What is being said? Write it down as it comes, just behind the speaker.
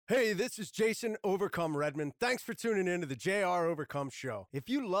Hey, this is Jason Overcome Redmond. Thanks for tuning in to the JR Overcome Show. If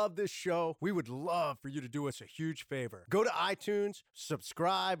you love this show, we would love for you to do us a huge favor. Go to iTunes,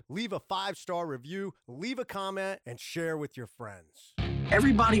 subscribe, leave a 5-star review, leave a comment, and share with your friends.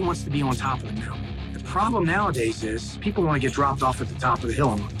 Everybody wants to be on top of the mountain. The problem nowadays is people want to get dropped off at the top of the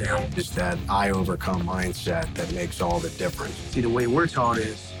hill and look down. It's that I overcome mindset that makes all the difference. See, the way we're taught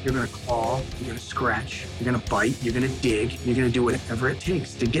is you're going to claw, you're going to scratch, you're going to bite, you're going to dig, you're going to do whatever it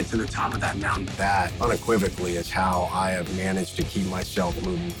takes to get to the top of that mountain. That unequivocally is how I have managed to keep myself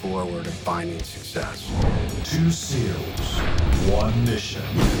moving forward and finding success. 2 SEALs, 1 mission.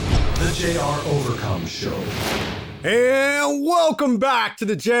 The JR Overcome Show. And welcome back to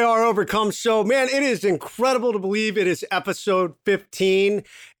the JR Overcome Show. Man, it is incredible to believe it is episode 15.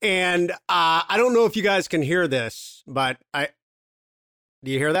 And I don't know if you guys can hear this, but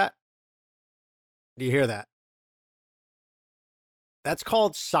do you hear that? Do you hear that? That's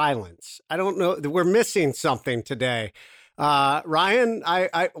called silence. I don't know. We're missing something today. Ryan,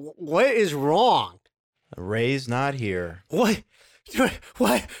 what is wrong? Ray's not here. What?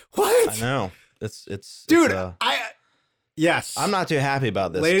 What? I know. It's dude. Yes. I'm not too happy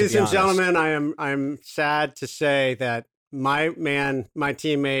about this. Ladies and gentlemen, I'm sad to say that my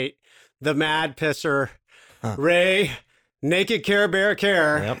teammate, the Mad Pisser, Ray, Naked Care Bear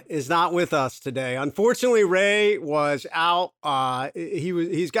Care, is not with us today. Unfortunately, Ray was out.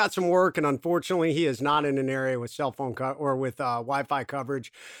 He's got some work, and unfortunately, he is not in an area with cell phone or with Wi-Fi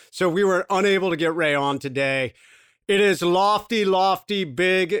coverage. So we were unable to get Ray on today. It is lofty,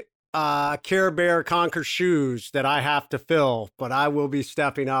 big Care Bear Conquer shoes that I have to fill, but I will be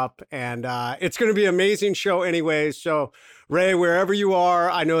stepping up, and it's going to be an amazing show anyways. So Ray, wherever you are,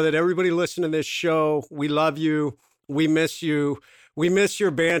 I know that everybody listening to this show, we love you. We miss you. We miss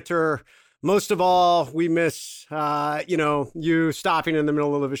your banter. Most of all, we miss, you stopping in the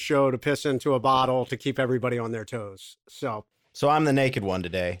middle of a show to piss into a bottle to keep everybody on their toes. So I'm the naked one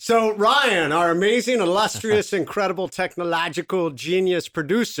today. So Ryan, our amazing, illustrious, incredible, technological genius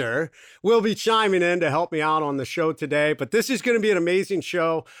producer, will be chiming in to help me out on the show today. But this is going to be an amazing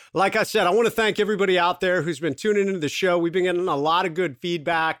show. Like I said, I want to thank everybody out there who's been tuning into the show. We've been getting a lot of good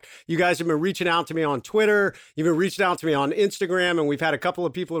feedback. You guys have been reaching out to me on Twitter. You've been reaching out to me on Instagram. And we've had a couple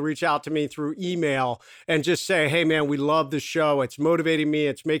of people reach out to me through email and just say, hey, man, we love the show. It's motivating me.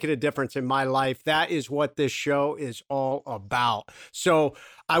 It's making a difference in my life. That is what this show is all about. So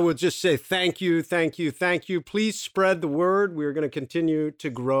I would just say thank you. Please spread the word. We're going to continue to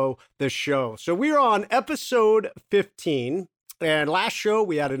grow the show. So we are on episode 15. And last show,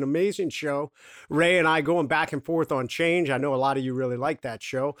 we had an amazing show. Ray and I going back and forth on change. I know a lot of you really like that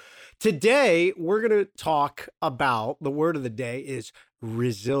show. Today, we're going to talk about, the word of the day is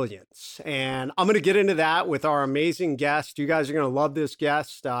resilience. And I'm going to get into that with our amazing guest. You guys are going to love this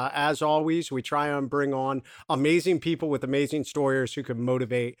guest. As always, we try and bring on amazing people with amazing stories who can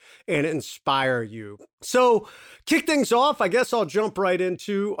motivate and inspire you. So kick things off, I guess I'll jump right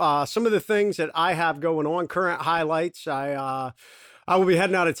into some of the things that I have going on, current highlights. I will be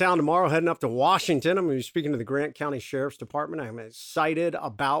heading out of town tomorrow, heading up to Washington. I'm going to be speaking to the Grant County Sheriff's Department. I'm excited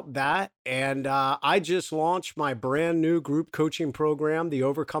about that. And I just launched my brand new group coaching program, the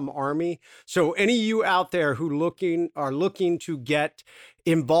Overcome Army. So any of you out there who are looking to get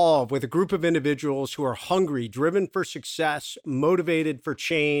involved with a group of individuals who are hungry, driven for success, motivated for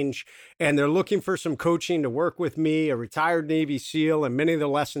change, and they're looking for some coaching to work with me, a retired Navy SEAL, and many of the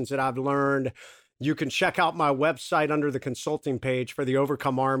lessons that I've learned, you can check out my website under the consulting page for the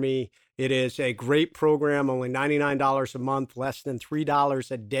Overcome Army. It is a great program, only $99 a month, less than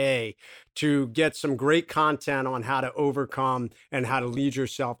 $3 a day, to get some great content on how to overcome and how to lead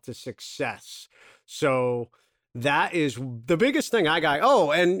yourself to success. So that is the biggest thing I got.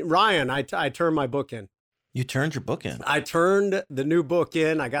 Oh, and Ryan, I turned my book in. You turned your book in? I turned the new book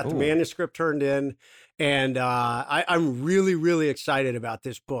in. I got the manuscript turned in. And I'm really, really excited about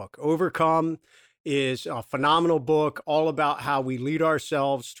this book. Overcome is a phenomenal book, all about how we lead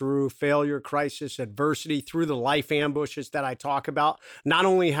ourselves through failure, crisis, adversity, through the life ambushes that I talk about. Not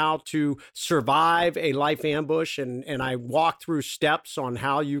only how to survive a life ambush, and I walk through steps on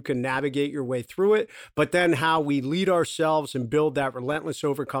how you can navigate your way through it, but then how we lead ourselves and build that relentless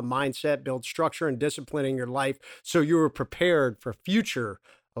overcome mindset, build structure and discipline in your life so you are prepared for future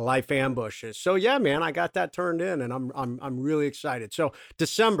life ambushes. So yeah, man, I got that turned in, and I'm really excited. So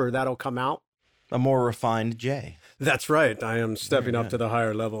December, that'll come out. A more refined Jay. That's right. I am stepping up to the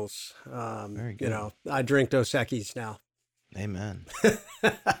higher levels. Very good. You know, I drink Dos Equis now. Amen.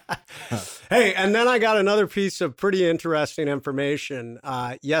 Hey, and then I got another piece of pretty interesting information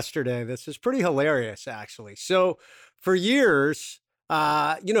yesterday. This is pretty hilarious, actually. So for years,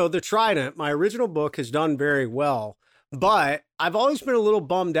 The Trident, my original book, has done very well, but I've always been a little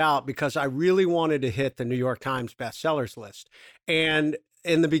bummed out because I really wanted to hit the New York Times bestsellers list. And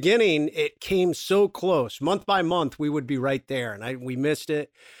in the beginning, it came so close. Month by month, we would be right there, and we missed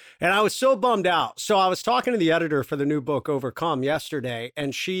it. And I was so bummed out. So I was talking to the editor for the new book, Overcome, yesterday,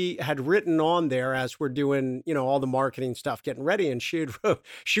 and she had written on there as we're doing, all the marketing stuff, getting ready, and she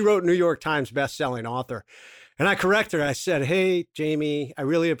wrote New York Times bestselling author. And I corrected her. I said, "Hey, Jamie, I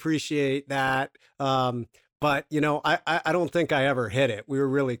really appreciate that. But, I don't think I ever hit it. We were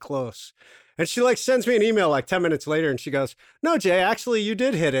really close." And she sends me an email 10 minutes later and she goes, "No, Jay, actually you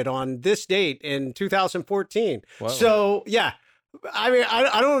did hit it on this date in 2014. Whoa. So yeah, I mean,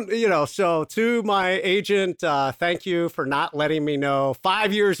 I don't, so to my agent, thank you for not letting me know.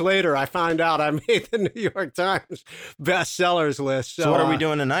 5 years later, I found out I made the New York Times bestsellers list. So what are we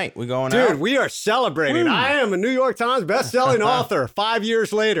doing tonight? We going dude, out? we are celebrating. Woo. I am a New York Times bestselling author 5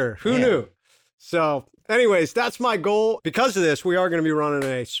 years later. Who knew? So anyways, that's my goal. Because of this, we are going to be running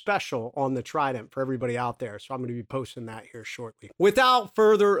a special on the Trident for everybody out there. So I'm going to be posting that here shortly. Without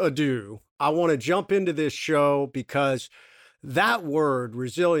further ado, I want to jump into this show because that word,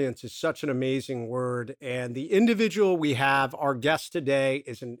 resilience, is such an amazing word. And the individual we have, our guest today,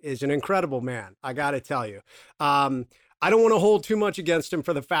 is an incredible man. I got to tell you. I don't want to hold too much against him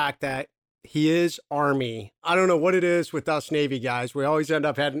for the fact that he is Army. I don't know what it is with us Navy guys. We always end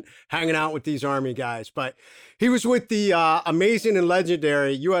up hanging out with these Army guys. But he was with the amazing and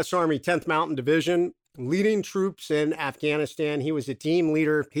legendary U.S. Army 10th Mountain Division, leading troops in Afghanistan. He was a team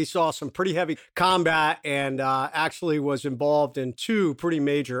leader. He saw some pretty heavy combat and actually was involved in 2 pretty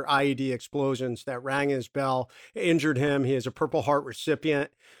major IED explosions that rang his bell, injured him. He is a Purple Heart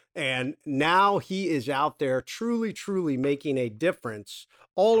recipient. And now he is out there truly, truly making a difference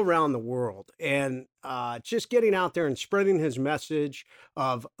all around the world, and just getting out there and spreading his message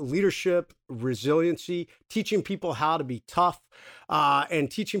of leadership, resiliency, teaching people how to be tough,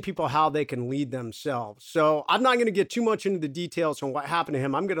 and teaching people how they can lead themselves. So I'm not going to get too much into the details on what happened to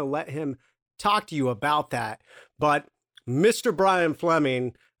him. I'm going to let him talk to you about that. But Mr. Brian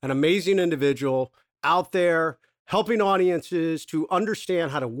Fleming, an amazing individual out there, helping audiences to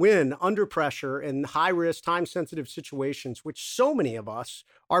understand how to win under pressure in high-risk, time-sensitive situations, which so many of us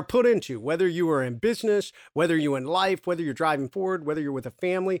are put into, whether you are in business, whether you're in life, whether you're driving forward, whether you're with a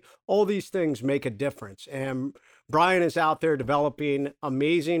family, all these things make a difference. And Brian is out there developing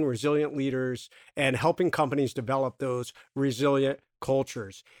amazing, resilient leaders and helping companies develop those resilient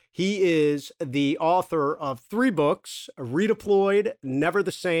cultures. He is the author of 3 books, Redeployed, Never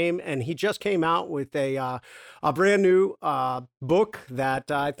the Same, and he just came out with a brand new book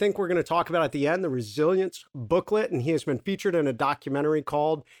that I think we're going to talk about at the end, the Resilience Booklet, and he has been featured in a documentary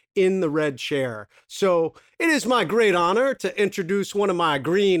called In the Red Chair. So it is my great honor to introduce one of my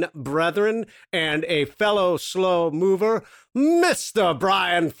green brethren and a fellow slow mover, Mr.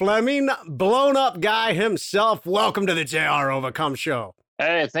 Brian Fleming, blown up guy himself. Welcome to the JR Overcome Show.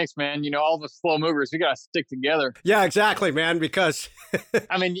 Hey, thanks, man. All the slow movers, we got to stick together. Yeah, exactly, man, because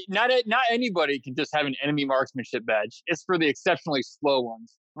I mean, not anybody can just have an enemy marksmanship badge. It's for the exceptionally slow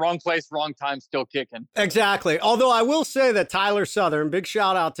ones. Wrong place, wrong time, still kicking. Exactly. Although I will say that Tyler Southern, big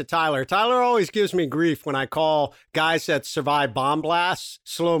shout out to Tyler. Tyler always gives me grief when I call guys that survive bomb blasts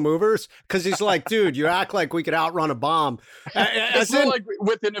slow movers, because he's like, dude, you act like we could outrun a bomb. It's more like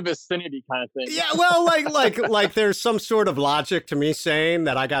within a vicinity kind of thing. Yeah, well, like there's some sort of logic to me saying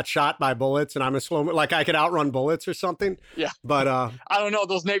that I got shot by bullets and I'm a slow, like I could outrun bullets or something. Yeah. But I don't know.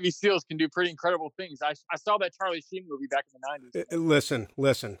 Those Navy SEALs can do pretty incredible things. I saw that Charlie Sheen movie back in the 90s.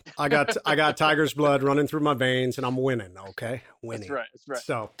 Listen. I got tiger's blood running through my veins, and I'm winning. Okay, winning. That's right.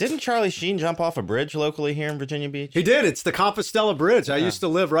 So didn't Charlie Sheen jump off a bridge locally here in Virginia Beach? He did. It's the Compostela Bridge. I used to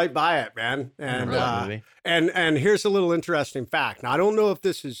live right by it, man. And here's a little interesting fact. Now I don't know if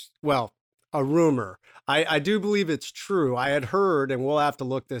this is a rumor. I do believe it's true. I had heard, and we'll have to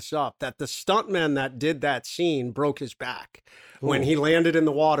look this up, that the stuntman that did that scene broke his back when he landed in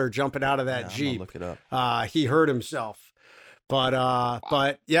the water jumping out of that Jeep. I'm gonna look it up. He hurt himself.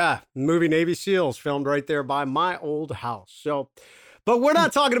 But yeah, movie Navy SEALs filmed right there by my old house. So, but we're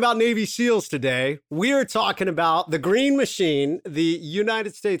not talking about Navy SEALs today. We are talking about the Green Machine, the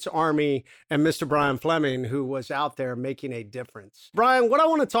United States Army, and Mr. Brian Fleming, who was out there making a difference. Brian, what I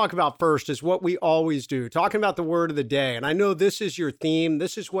want to talk about first is what we always do, talking about the word of the day. And I know this is your theme.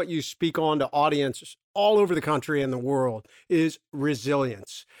 This is what you speak on to audiences all over the country and the world, is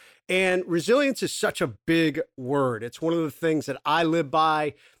resilience. And resilience is such a big word. It's one of the things that I live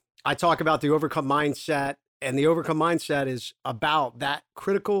by. I talk about the Overcome mindset, and the Overcome mindset is about that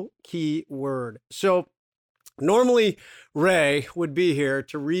critical key word. So Normally, Ray would be here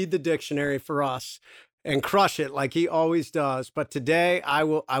to read the dictionary for us and crush it like he always does. But today, I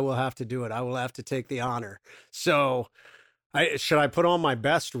will have to do it. I will have to take the honor. So, should I put on my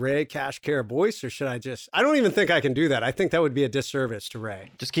best Ray Cashcare voice, or should I just? I don't even think I can do that. I think that would be a disservice to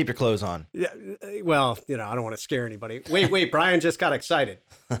Ray. Just keep your clothes on. Yeah. Well, I don't want to scare anybody. Wait. Brian just got excited.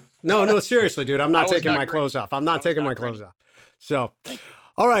 No, seriously, dude. I'm not taking my clothes off. I'm not taking my clothes off. So.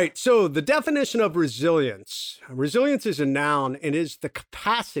 All right, so the definition of resilience. Resilience is a noun and is the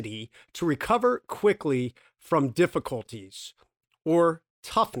capacity to recover quickly from difficulties or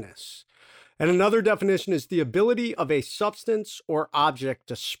toughness. And another definition is the ability of a substance or object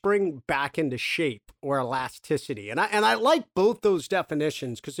to spring back into shape or elasticity. And I like both those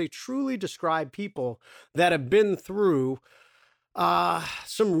definitions because they truly describe people that have been through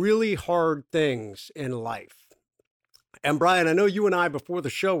some really hard things in life. And Brian, I know you and I, before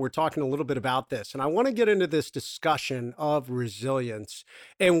the show, were talking a little bit about this, and I want to get into this discussion of resilience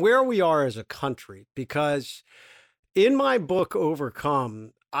and where we are as a country, because in my book,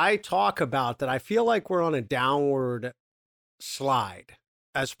 Overcome, I talk about that I feel like we're on a downward slide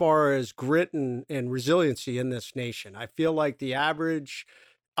as far as grit and resiliency in this nation. I feel like the average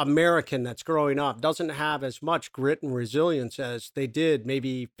American that's growing up doesn't have as much grit and resilience as they did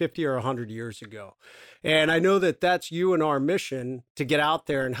maybe 50 or 100 years ago. And I know that that's you and our mission to get out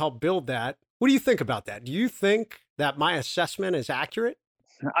there and help build that. What do you think about that? Do you think that my assessment is accurate?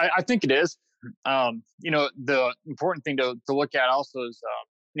 I think it is. The important thing to look at also is,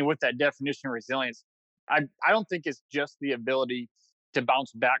 with that definition of resilience, I don't think it's just the ability to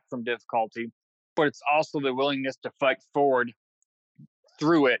bounce back from difficulty, but it's also the willingness to fight forward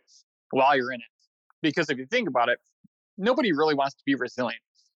through it while you're in it. Because if you think about it, nobody really wants to be resilient.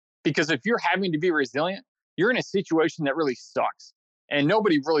 Because if you're having to be resilient, you're in a situation that really sucks. And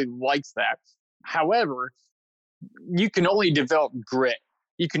nobody really likes that. However, you can only develop grit.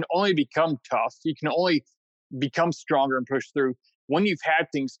 You can only become tough. You can only become stronger and push through when you've had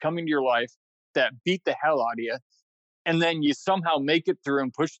things come into your life that beat the hell out of you. And then you somehow make it through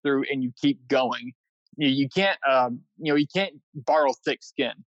and push through and you keep going. You can't, you can't borrow thick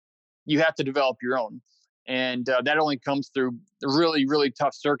skin. You have to develop your own. And that only comes through really, really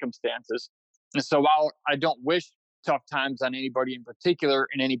tough circumstances. And so while I don't wish tough times on anybody in particular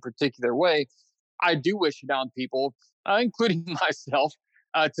in any particular way, I do wish it on people, including myself,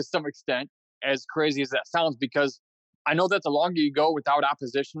 to some extent, as crazy as that sounds, because I know that the longer you go without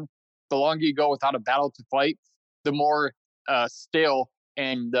opposition, the longer you go without a battle to fight, the more stale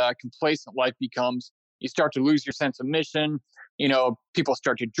and complacent life becomes. You start to lose your sense of mission. People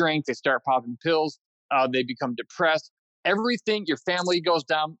start to drink. They start popping pills. They become depressed. Everything, your family goes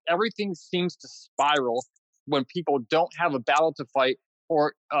down. Everything seems to spiral when people don't have a battle to fight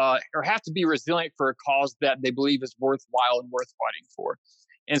or have to be resilient for a cause that they believe is worthwhile and worth fighting for.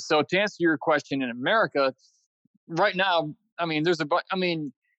 And so to answer your question, in America, right now,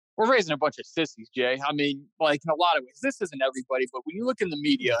 we're raising a bunch of sissies, Jay. In a lot of ways, this isn't everybody, but when you look in the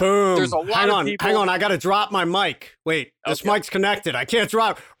media, boom. There's a lot of people. Hang on. I got to drop my mic. Wait, this mic's connected. I can't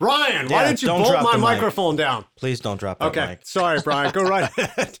drop. Ryan, Yeah, why didn't you don't bolt drop my the mic. microphone down? Please don't drop that Okay, mic. sorry, Brian. Go right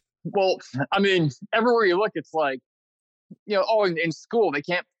ahead. Well, everywhere you look, it's like, in school, they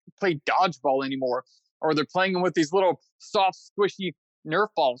can't play dodgeball anymore, or they're playing with these little soft, squishy Nerf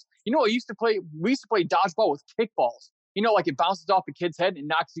balls. We used to play dodgeball with kickballs. Like it bounces off a kid's head and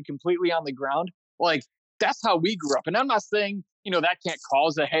knocks you completely on the ground. Like, that's how we grew up. And I'm not saying, that can't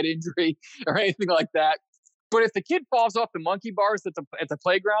cause a head injury or anything like that. But if the kid falls off the monkey bars at the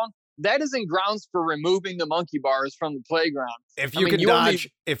playground, that isn't grounds for removing the monkey bars from the playground. If you can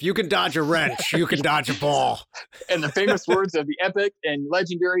dodge a wrench, you can dodge a ball. And the famous words of the epic and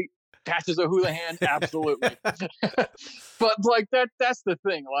legendary Patches O'Houlihan, absolutely. But that's the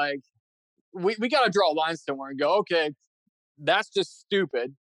thing. Like, we got to draw a line somewhere and go, okay, that's just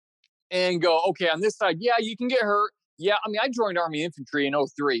stupid. And go, okay, on this side, yeah, you can get hurt. Yeah, I joined Army Infantry in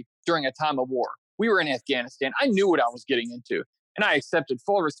 2003 during a time of war. We were in Afghanistan. I knew what I was getting into, and I accepted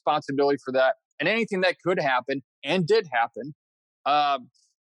full responsibility for that. And anything that could happen and did happen, I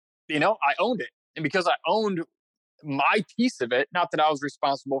owned it. And because I owned my piece of it, not that I was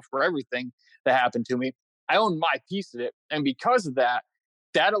responsible for everything that happened to me, I owned my piece of it. And because of that,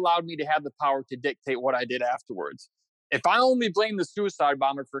 that allowed me to have the power to dictate what I did afterwards. If I only blamed the suicide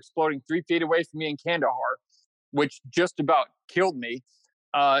bomber for exploding 3 feet away from me in Kandahar, which just about killed me,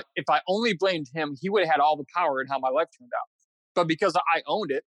 if I only blamed him, he would have had all the power in how my life turned out. But because I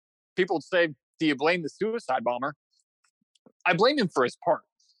owned it, people would say, do you blame the suicide bomber? I blame him for his part,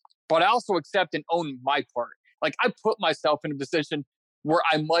 but I also accept and own my part. Like, I put myself in a position where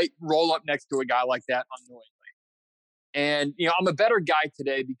I might roll up next to a guy like that unknowingly. And, I'm a better guy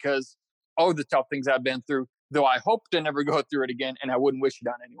today because of the tough things I've been through, though I hope to never go through it again, and I wouldn't wish it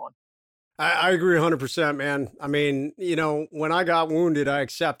on anyone. I agree 100%, man. I mean, when I got wounded, I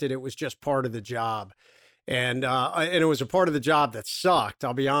accepted it was just part of the job. And it was a part of the job that sucked.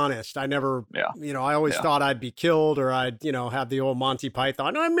 I'll be honest. I never, I always thought I'd be killed, or I'd, have the old Monty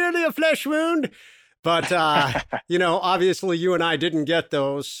Python, I'm merely a flesh wound. But, obviously you and I didn't get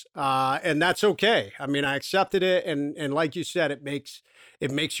those. And that's okay. I mean, I accepted it. And like you said, it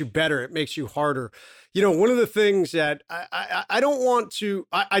makes you better. It makes you harder. One of the things that I don't want to,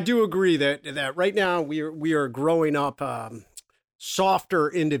 I do agree that right now we are growing up, softer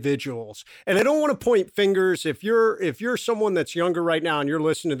individuals. And I don't want to point fingers. If you're someone that's younger right now and you're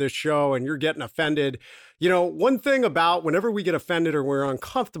listening to this show and you're getting offended, one thing about whenever we get offended or we're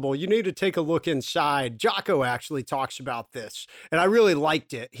uncomfortable, you need to take a look inside. Jocko actually talks about this, and I really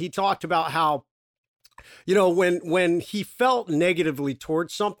liked it. He talked about how, when he felt negatively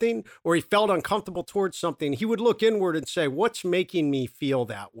towards something or he felt uncomfortable towards something, he would look inward and say, what's making me feel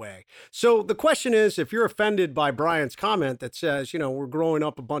that way? So the question is, if you're offended by Brian's comment that says, we're growing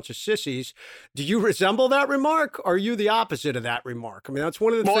up a bunch of sissies, do you resemble that remark? Or are you the opposite of that remark? I mean, that's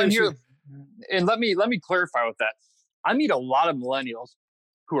one of the things. And let me clarify with that. I meet a lot of millennials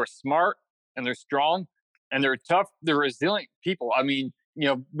who are smart and they're strong and they're tough. They're resilient people. I mean,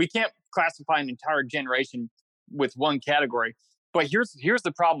 we can't classify an entire generation with one category. But here's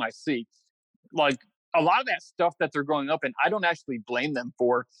the problem I see. Like, a lot of that stuff that they're growing up in, I don't actually blame them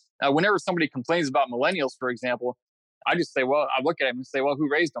for. Whenever somebody complains about millennials, for example, I just say, well, I look at them and say, well, who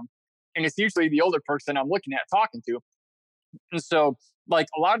raised them? And it's usually the older person I'm looking at talking to. And so, like,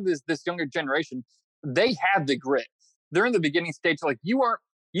 a lot of this younger generation, they have the grit. They're in the beginning stage. Like, you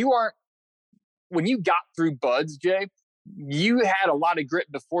aren't, when you got through buds, Jay, you had a lot of grit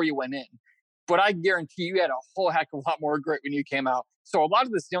before you went in. But I guarantee you had a whole heck of a lot more grit when you came out. So a lot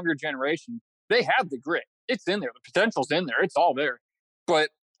of this younger generation, they have the grit. It's in there. The potential's in there. It's all there. But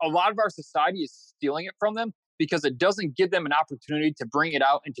a lot of our society is stealing it from them because it doesn't give them an opportunity to bring it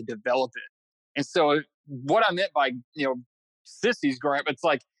out and to develop it. And so what I meant by, sissies growing up, it's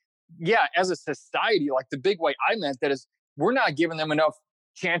like, yeah, as a society, like the big way I meant that is we're not giving them enough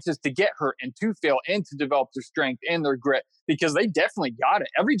chances to get hurt and to fail and to develop their strength and their grit, because they definitely got it.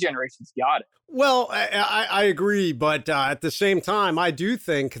 Every generation's got it. Well, I agree. But at the same time, I do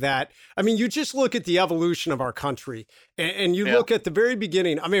think that, I mean, you just look at the evolution of our country and you look at the very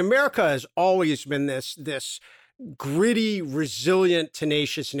beginning. I mean, America has always been this gritty, resilient,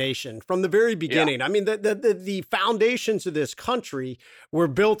 tenacious nation from the very beginning. Yeah. I mean, the foundations of this country were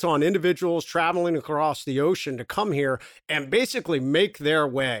built on individuals traveling across the ocean to come here and basically make their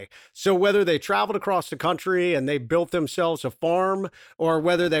way. So whether they traveled across the country and they built themselves a farm, or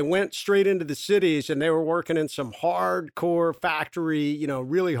whether they went straight into the cities and they were working in some hardcore factory,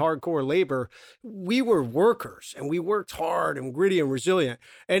 really hardcore labor, we were workers and we worked hard and gritty and resilient.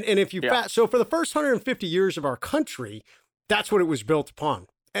 And if you so for the first 150 years of our country, that's what it was built upon.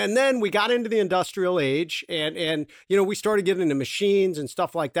 And then we got into the industrial age and we started getting into machines and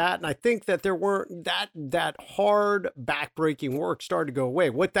stuff like that. And I think that there weren't that hard backbreaking work started to go away.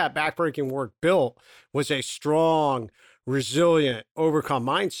 What that backbreaking work built was a strong, resilient, overcome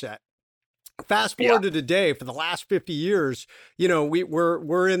mindset. Fast forward to today, for the last 50 years,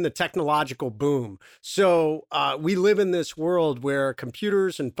 we're in the technological boom. So we live in this world where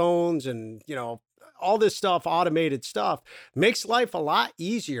computers and phones and, all this stuff, automated stuff, makes life a lot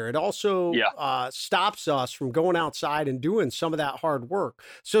easier. It also stops us from going outside and doing some of that hard work.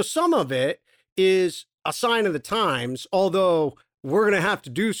 So some of it is a sign of the times, although we're going to have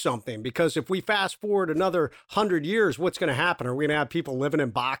to do something, because if we fast forward another 100 years, what's going to happen? Are we going to have people living in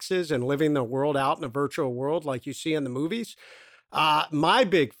boxes and living the world out in a virtual world like you see in the movies? My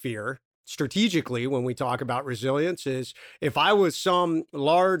big fear, strategically, when we talk about resilience, is if I was some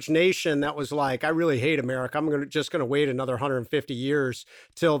large nation that was like, I really hate America, I'm just going to wait another 150 years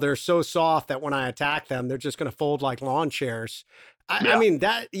till they're so soft that when I attack them, they're just going to fold like lawn chairs. I mean,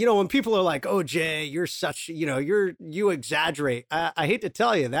 that, when people are like, oh, Jay, you're such, you exaggerate. I hate to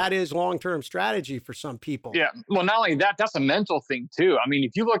tell you, that is long-term strategy for some people. Yeah. Well, not only that, that's a mental thing too. I mean,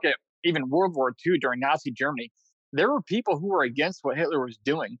 if you look at even World War II during Nazi Germany, there were people who were against what Hitler was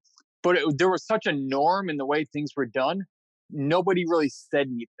doing, but there was such a norm in the way things were done. Nobody really said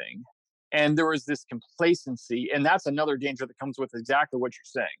anything. And there was this complacency. And that's another danger that comes with exactly what you're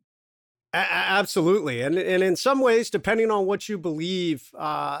saying. Absolutely. And in some ways, depending on what you believe,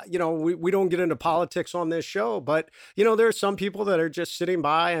 we don't get into politics on this show, but, there are some people that are just sitting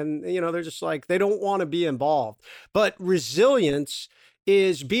by and, they're just like, they don't want to be involved. But resilience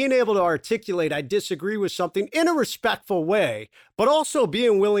is being able to articulate, I disagree with something in a respectful way, but also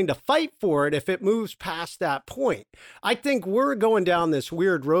being willing to fight for it if it moves past that point. I think we're going down this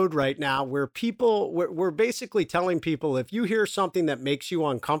weird road right now where we're basically telling people, if you hear something that makes you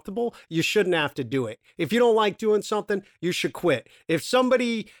uncomfortable, you shouldn't have to do it. If you don't like doing something, you should quit. If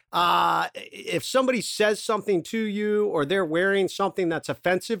somebody says something to you, or they're wearing something that's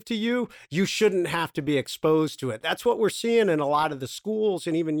offensive to you, you shouldn't have to be exposed to it. That's what we're seeing in a lot of the schools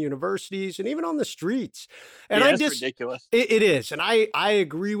and even universities and even on the streets. And yeah, that's ridiculous. It is. And I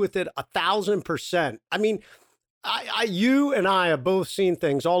agree with it 1,000%. I mean, you and I have both seen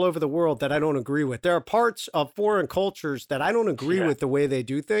things all over the world that I don't agree with. There are parts of foreign cultures that I don't agree with the way they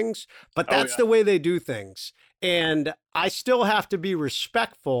do things, but that's the way they do things. And I still have to be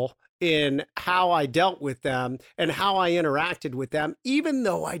respectful in how I dealt with them and how I interacted with them, even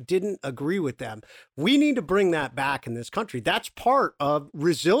though I didn't agree with them. We need to bring that back in this country. That's part of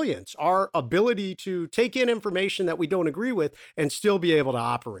resilience, our ability to take in information that we don't agree with and still be able to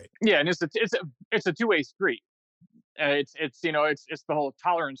operate. Yeah, and it's a two-way street. It's the whole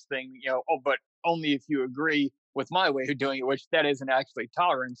tolerance thing, but only if you agree with my way of doing it, which that isn't actually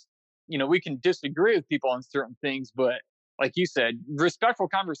tolerance. We can disagree with people on certain things, but like you said, respectful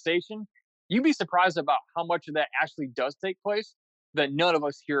conversation, you'd be surprised about how much of that actually does take place that none of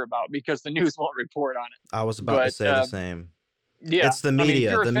us hear about because the news won't report on it. I was about to say the same. Yeah. It's the media.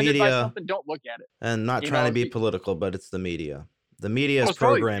 If you're the offended media. by something, don't look at it. And not trying to be political, but it's the media. The media is it's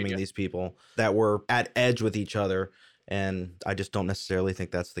probably programming media. these people that were at edge with each other. And I just don't necessarily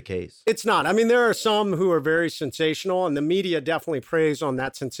think that's the case. It's not. I mean, there are some who are very sensational, and the media definitely preys on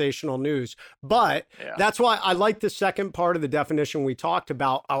that sensational news. But that's why I like the second part of the definition we talked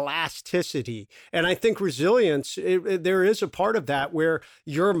about, elasticity. And I think resilience, there is a part of that where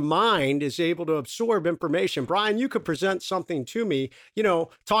your mind is able to absorb information. Brian, you could present something to me,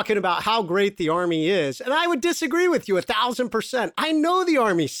 talking about how great the Army is, and I would disagree with you 1,000%. I know the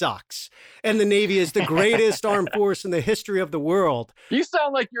Army sucks, and the Navy is the greatest armed force in the history of the world. You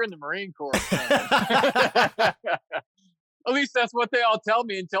sound like you're in the Marine Corps. At least that's what they all tell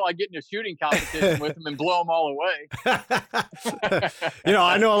me until I get in a shooting competition with them and blow them all away.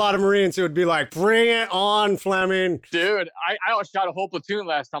 I know a lot of Marines who would be like, bring it on, Fleming. Dude, I outshot a whole platoon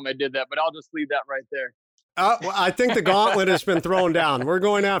last time I did that, but I'll just leave that right there. Well, I think the gauntlet has been thrown down. We're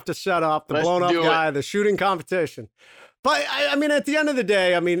going to have to set up the blown up guy, the shooting competition. But I mean, at the end of the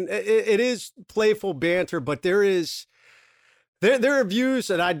day, I mean, it is playful banter, but there are views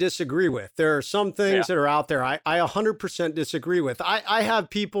that I disagree with. There are some things that are out there I 100% disagree with. I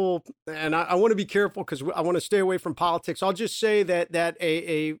have people, and I want to be careful because I want to stay away from politics. I'll just say that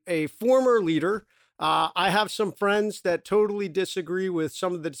a former leader, I have some friends that totally disagree with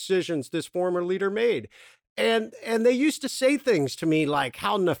some of the decisions this former leader made. And they used to say things to me like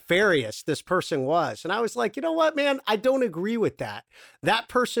how nefarious this person was. And I was like, you know what, man, I don't agree with that. That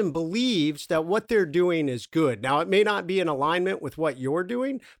person believes that what they're doing is good. Now, it may not be in alignment with what you're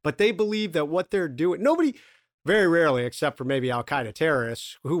doing, but they believe that what they're doing, nobody, very rarely, except for maybe Al-Qaeda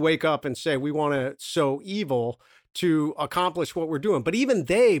terrorists who wake up and say, we want to sow evil to accomplish what we're doing. But even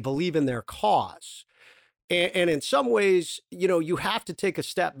they believe in their cause. And in some ways, you have to take a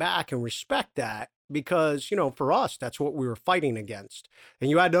step back and respect that. Because, for us, that's what we were fighting against. And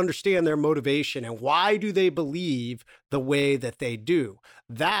you had to understand their motivation and why do they believe the way that they do.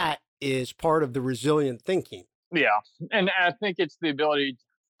 That is part of the resilient thinking. Yeah. And I think it's the ability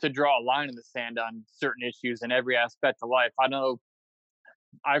to draw a line in the sand on certain issues in every aspect of life. I know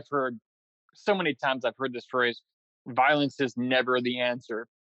I've heard so many times this phrase, violence is never the answer.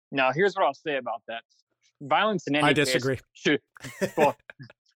 Now, here's what I'll say about that. Violence in any case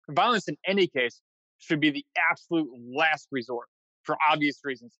violence in any case should be the absolute last resort for obvious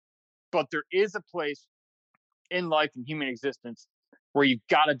reasons. But there is a place in life and human existence where you've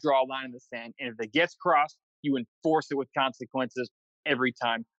got to draw a line in the sand. And if it gets crossed, you enforce it with consequences every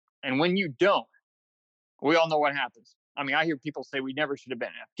time. And when you don't, we all know what happens. I mean, I hear people say we never should have been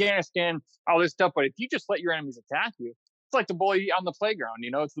in Afghanistan, all this stuff. But if you just let your enemies attack you, it's like the bully on the playground.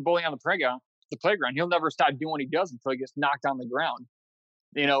 It's the bully on the playground. He'll never stop doing what he does until he gets knocked on the ground.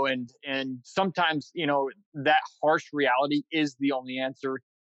 And sometimes, that harsh reality is the only answer.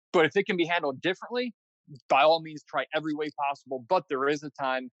 But if it can be handled differently, by all means, try every way possible. But there is a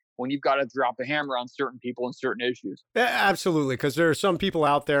time when you've got to drop a hammer on certain people and certain issues. Absolutely. Because there are some people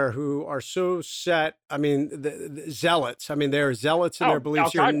out there who are so set. I mean, the zealots. I mean, they're zealots in their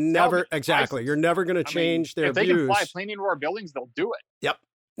beliefs. You're never going to change their views. If they can fly a plane into our buildings, they'll do it. Yep.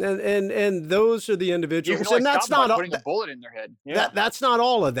 And those are the You individuals, can only and that's stop them by not putting a bullet in their head. Yeah. that's not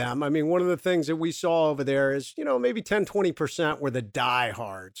all of them. I mean, one of the things that we saw over there is, maybe 10-20% were the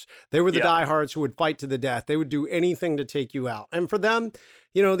diehards. They were the diehards who would fight to the death. They would do anything to take you out. And for them,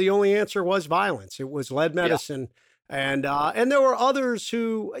 the only answer was violence. It was lead medicine. And there were others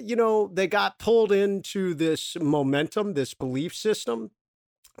who, they got pulled into this momentum, this belief system.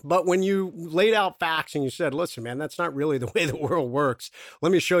 But when you laid out facts and you said, listen, man, that's not really the way the world works.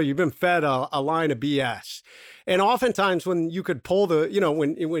 Let me show you. You've been fed a line of BS. And oftentimes when you could pull the,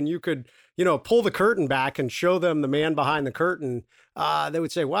 when you could, pull the curtain back and show them the man behind the curtain, they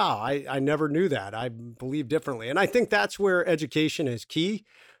would say, wow, I never knew that. I believe differently. And I think that's where education is key.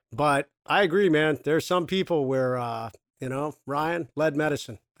 But I agree, man. There's some people where, Ryan, lead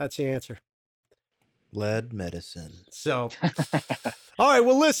medicine. That's the answer. Lead medicine. So, all right.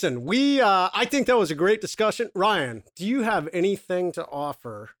 Well, listen, I think that was a great discussion. Ryan, do you have anything to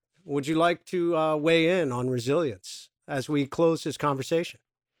offer? Would you like to weigh in on resilience as we close this conversation?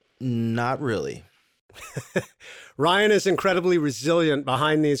 Not really. Ryan is incredibly resilient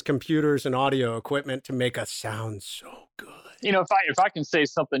behind these computers and audio equipment to make us sound so good. If I can say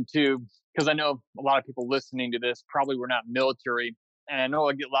something too, because I know a lot of people listening to this probably were not military. And I know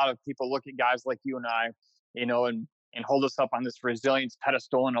a lot of people look at guys like you and I, and hold us up on this resilience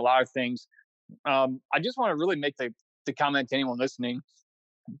pedestal and a lot of things. I just want to really make the comment to anyone listening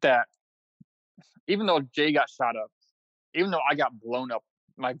that even though Jay got shot up, even though I got blown up,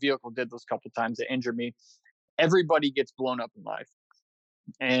 my vehicle did those couple times that injured me, everybody gets blown up in life.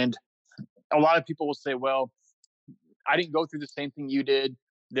 And a lot of people will say, well, I didn't go through the same thing you did,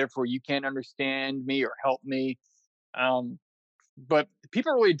 therefore you can't understand me or help me. But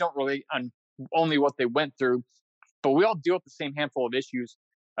people really don't relate on only what they went through, but we all deal with the same handful of issues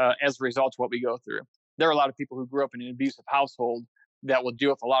as a result of what we go through. There are a lot of people who grew up in an abusive household that will deal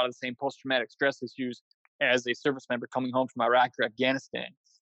with a lot of the same post-traumatic stress issues as a service member coming home from Iraq or Afghanistan.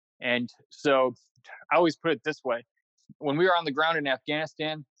 And so I always put it this way. When we were on the ground in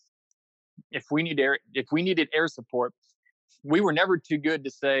Afghanistan, if we needed air support, we were never too good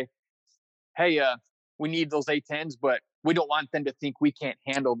to say, hey, we need those A-10s, but we don't want them to think we can't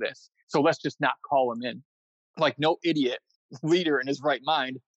handle this. So let's just not call them in. Like no idiot leader in his right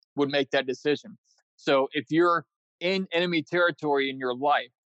mind would make that decision. So if you're in enemy territory in your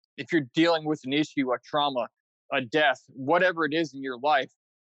life, if you're dealing with an issue, a trauma, a death, whatever it is in your life,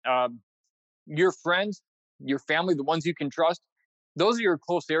 your friends, your family, the ones you can trust, those are your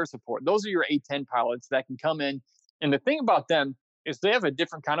close air support. Those are your A-10 pilots that can come in. And the thing about them is they have a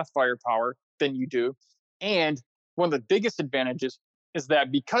different kind of firepower than you do. And one of the biggest advantages is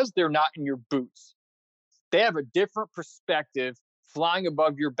that because they're not in your boots, they have a different perspective flying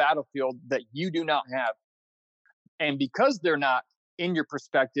above your battlefield that you do not have. And because they're not in your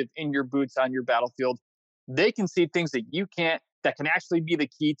perspective, in your boots on your battlefield, they can see things that you can't, that can actually be the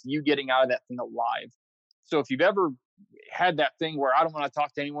key to you getting out of that thing alive. So if you've ever had that thing where I don't want to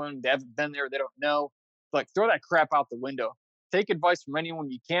talk to anyone, they haven't been there, they don't know, like throw that crap out the window. Take advice from anyone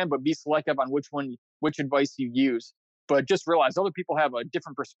you can, but be selective on which advice you use. But just realize other people have a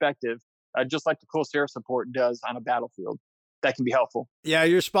different perspective, just like the close air support does on a battlefield. That can be helpful. Yeah,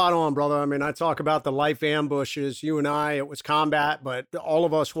 you're spot on, brother. I mean, I talk about the life ambushes. You and I, it was combat, but all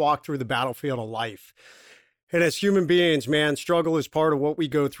of us walk through the battlefield of life. And as human beings, man, struggle is part of what we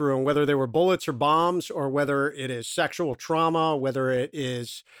go through. And whether they were bullets or bombs, or whether it is sexual trauma, whether it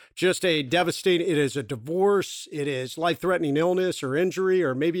is just it is a divorce, it is life-threatening illness or injury,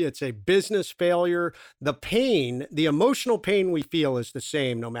 or maybe it's a business failure, the pain, the emotional pain we feel is the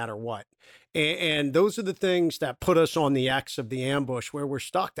same no matter what. And those are the things that put us on the X of the ambush, where we're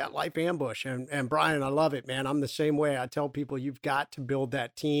stuck, that life ambush. And Brian, I love it, man. I'm the same way. I tell people you've got to build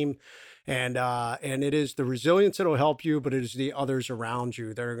that team. And it is the resilience that will help you, but it is the others around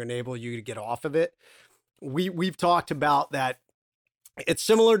you that are going to enable you to get off of it. We've talked about that. It's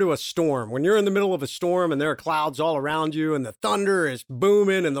similar to a storm. When you're in the middle of a storm and there are clouds all around you and the thunder is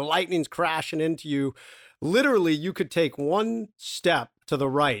booming and the lightning's crashing into you, literally you could take one step to the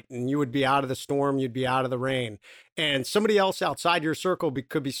right and you would be out of the storm, you'd be out of the rain. And somebody else outside your circle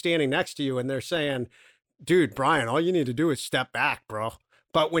could be standing next to you and they're saying, dude, Brian, all you need to do is step back, bro.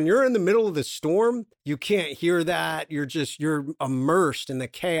 But when you're in the middle of the storm, you can't hear that. You're immersed in the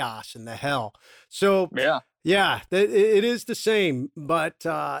chaos and the hell. So yeah, it is the same, but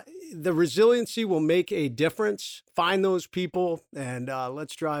the resiliency will make a difference. Find those people and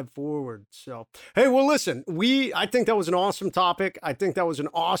let's drive forward. So, hey, well, listen, I think that was an awesome topic. I think that was an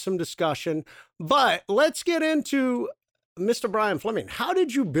awesome discussion, but let's get into Mr. Brian Fleming. How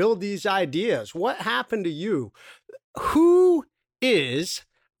did you build these ideas? What happened to you? Who is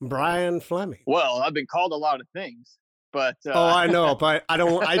Brian Fleming. Well, I've been called a lot of things, but Oh, I know, but I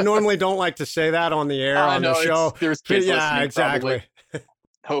normally don't like to say that on the air I on know the show. there's kids Yeah, listening, exactly. probably,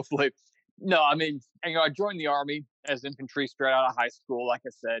 hopefully. No, I mean, I joined the Army as infantry straight out of high school, like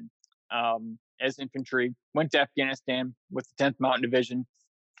I said, as infantry. Went to Afghanistan with the 10th Mountain Division.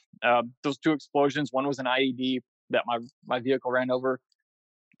 Those 2 explosions, one was an IED that my vehicle ran over.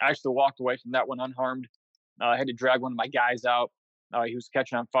 I actually walked away from that one unharmed. I had to drag one of my guys out. He was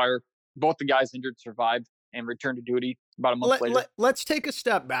catching on fire. Both the guys injured survived and returned to duty about a month later. Let's take a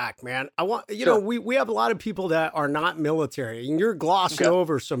step back, man. I want Sure. we have a lot of people that are not military, and you're glossing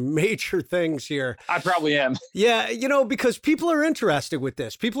over some major things here. I probably am. Yeah, because people are interested with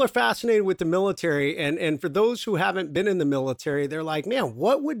this. People are fascinated with the military, and for those who haven't been in the military, they're like, man,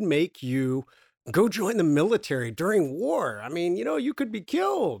 what would make you go join the military during war? I mean, you could be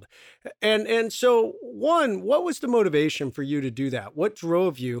killed. And so, one, what was the motivation for you to do that? What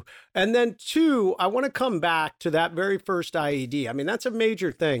drove you? And then 2, I want to come back to that very first IED. I mean, that's a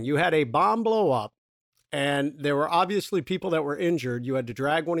major thing. You had a bomb blow up, and there were obviously people that were injured. You had to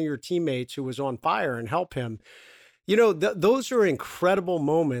drag one of your teammates who was on fire and help him. Those are incredible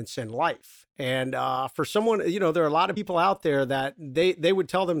moments in life. And for someone, there are a lot of people out there that they would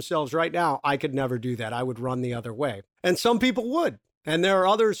tell themselves right now, I could never do that. I would run the other way. And some people would. And there are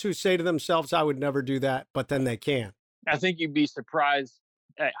others who say to themselves, I would never do that, but then they can. I think you'd be surprised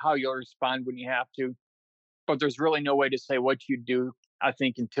at how you'll respond when you have to. But there's really no way to say what you do, I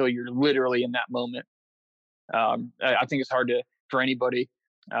think, until you're literally in that moment. I think it's hard for anybody.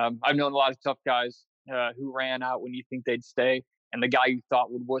 I've known a lot of tough guys who ran out when you think they'd stay, and the guy you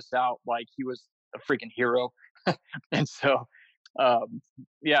thought would wuss out like he was a freaking hero. And so,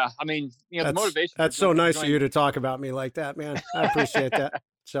 yeah, I mean, the motivation. That's so nice of you to talk about me like that, man. I appreciate that.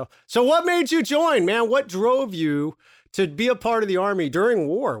 So what made you join, man? What drove you to be a part of the Army during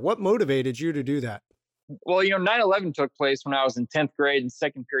war? What motivated you to do that? Well, 9/11 took place when I was in 10th grade in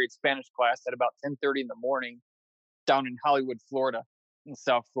second period Spanish class at about 10:30 in the morning down in Hollywood, Florida, in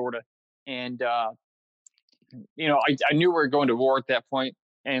South Florida. And, I knew we were going to war at that point,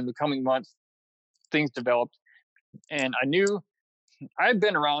 and in the coming months, things developed. And I knew I had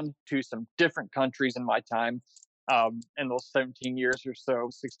been around to some different countries in my time, in those 17 years or so,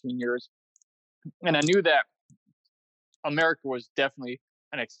 16 years. And I knew that America was definitely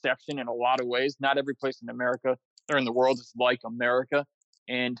an exception in a lot of ways. Not every place in America or in the world is like America.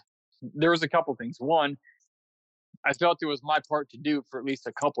 And there was a couple things. One, I felt it was my part to do for at least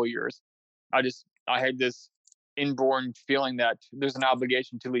a couple years. I had this inborn feeling that there's an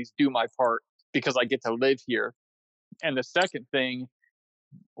obligation to at least do my part because I get to live here. And the second thing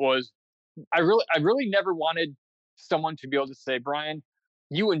was I really never wanted someone to be able to say, Brian,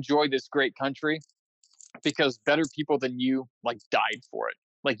 you enjoy this great country because better people than you died for it.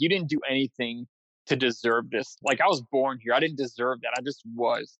 You didn't do anything to deserve this. I was born here. I didn't deserve that. I just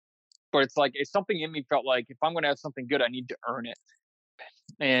was. But it's something in me felt like if I'm going to have something good, I need to earn it.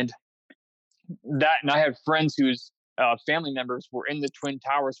 And I had friends whose family members were in the Twin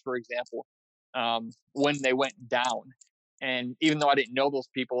Towers, for example, when they went down. And even though I didn't know those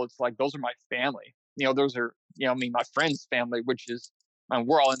people, it's like, those are my family. Those are, my friend's family, which is,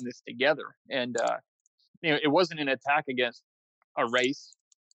 we're all in this together. And, it wasn't an attack against a race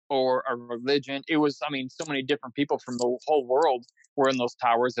or a religion. It was, so many different people from the whole world were in those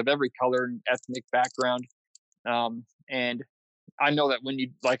towers of every color and ethnic background. And I know that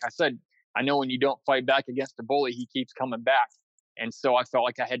like I said, I know when you don't fight back against a bully, he keeps coming back. And so I felt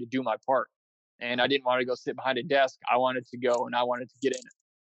like I had to do my part. And I didn't want to go sit behind a desk. I wanted to go and I wanted to get in it.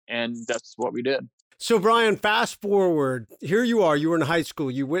 And that's what we did. So, Brian, fast forward, here you are, you were in high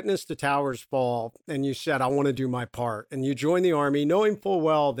school, you witnessed the towers fall, and you said, I want to do my part. And you joined the Army, knowing full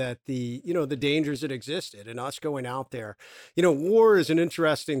well that the dangers that existed and us going out there. War is an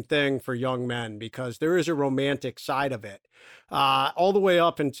interesting thing for young men because there is a romantic side of it. All the way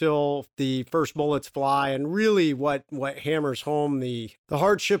up until the first bullets fly. And really what hammers home the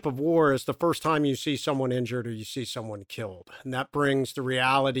hardship of war is the first time you see someone injured or you see someone killed. And that brings the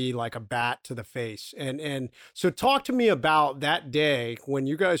reality like a bat to the face. And so talk to me about that day when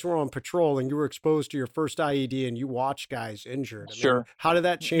you guys were on patrol and you were exposed to your first IED and you watched guys injured. Sure. How did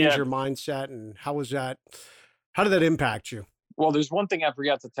that change your mindset, and how did that impact you? Well, there's one thing I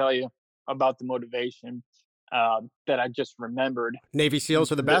forgot to tell you about the motivation that I just remembered. Navy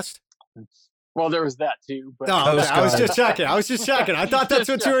SEALs are the best? Well, there was that too. But I was just checking. I thought that's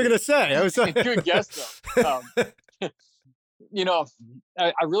what you were going to say. I was good guess, though.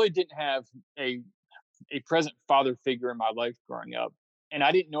 I really didn't have a present father figure in my life growing up. And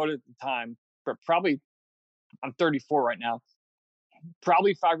I didn't know it at the time, but probably I'm 34 right now.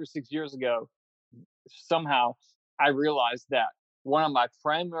 probably 5 or 6 years ago, somehow I realized that one of my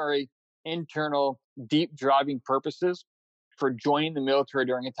primary internal deep driving purposes for joining the military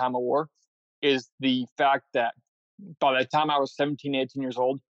during a time of war is the fact that by the time I was 17, 18 years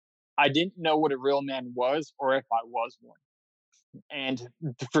old, I didn't know what a real man was or if I was one. And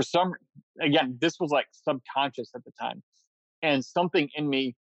for some, again, this was like subconscious at the time. And something in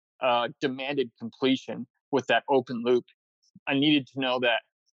me demanded completion with that open loop. I needed to know that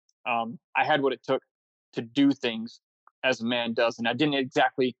I had what it took to do things as a man does. And I didn't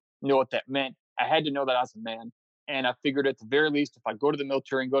exactly know what that meant. I had to know that as a man. And I figured at the very least, if I go to the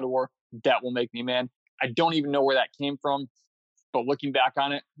military and go to war, that will make me a man. I don't even know where that came from. But looking back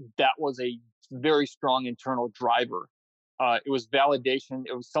on it, that was a very strong internal driver. It was validation.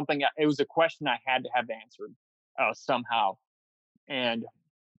 It was something, it was a question I had to have answered somehow. And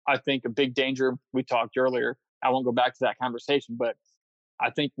I think a big danger, we talked earlier, I won't go back to that conversation, but I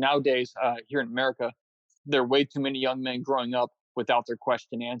think nowadays here in America, there are way too many young men growing up without their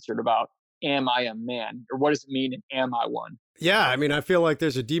question answered about, am I a man? Or what does it mean and am I one? Yeah, I mean, I feel like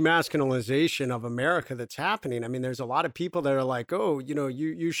there's a demasculinization of America that's happening. I mean, there's a lot of people that are like, oh,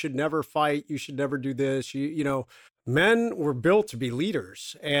 you should never fight, you should never do this. Men were built to be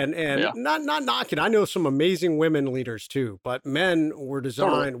leaders, and Yeah. not knocking. I know some amazing women leaders too, but men were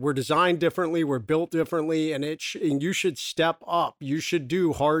designed differently, we're built differently, and and you should step up. You should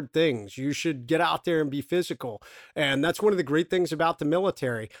do hard things. You should get out there and be physical. And that's one of the great things about the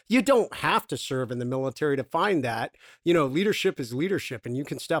military. You don't have to serve in the military to find that. Leadership is leadership, and you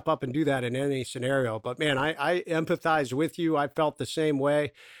can step up and do that in any scenario. But man, I empathize with you. I felt the same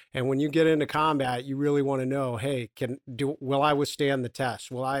way. And when you get into combat, you really want to know, hey, will I withstand the test?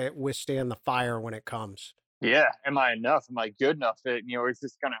 Will I withstand the fire when it comes? Yeah. Am I enough? Am I good enough? Is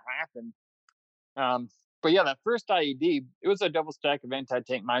this going to happen? But yeah, that first IED, it was a double stack of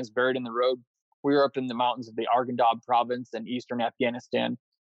anti-tank mines buried in the road. We were up in the mountains of the Arghandab province in eastern Afghanistan.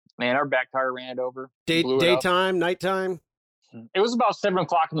 Man, our back tire ran it over. Blew it up. Daytime, nighttime? It was about 7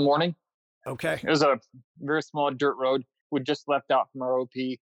 o'clock in the morning. Okay. It was a very small dirt road. We just left out from our OP,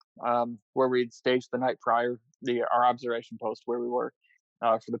 where we'd staged the night prior, our observation post where we were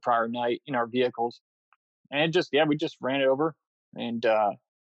for the prior night in our vehicles. And we just ran it over, and a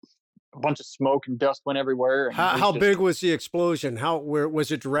bunch of smoke and dust went everywhere. And How big was the explosion? Where was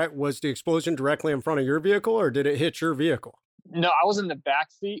it direct? Was the explosion directly in front of your vehicle, or did it hit your vehicle? No, I was in the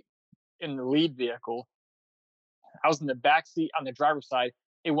back seat in the lead vehicle. I was in the back seat on the driver's side.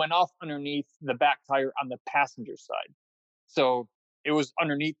 It went off underneath the back tire on the passenger side. So it was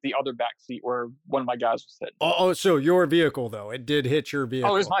underneath the other back seat where one of my guys was sitting. Oh, so your vehicle, though, it did hit your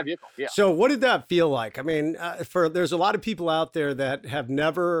vehicle. Oh, it was my vehicle, yeah. So what did that feel like? I mean, there's a lot of people out there that have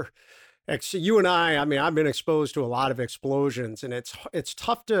never, you and I mean, I've been exposed to a lot of explosions, and it's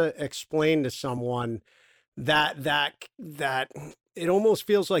tough to explain to someone that it almost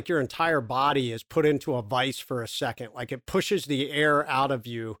feels like your entire body is put into a vice for a second. Like it pushes the air out of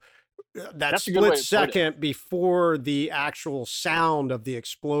you. That split second before the actual sound of the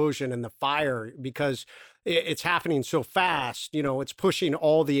explosion and the fire, because it's happening so fast, it's pushing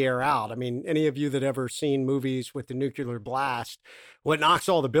all the air out. I mean, any of you that ever seen movies with the nuclear blast, what knocks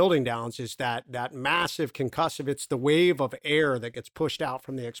all the building down is that massive concussive, it's the wave of air that gets pushed out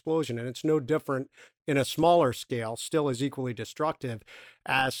from the explosion. And it's no different in a smaller scale, still as equally destructive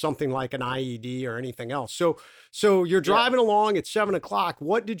as something like an IED or anything else. So you're driving along at 7 o'clock.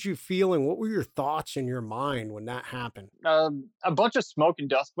 What did you feel, and what were your thoughts in your mind when that happened? A bunch of smoke and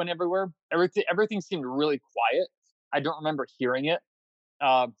dust went everywhere. Everything seemed really quiet. I don't remember hearing it.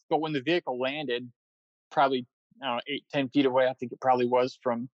 But when the vehicle landed, probably 8-10 feet away, I think it probably was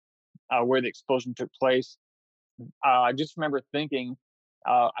from where the explosion took place. I just remember thinking,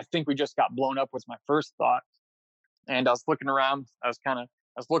 I think we just got blown up was my first thought. And I was looking around. I was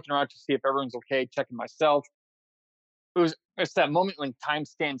looking around to see if everyone's okay, checking myself. It's that moment when time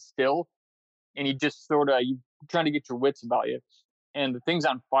stands still, and you just you're trying to get your wits about you. And the thing's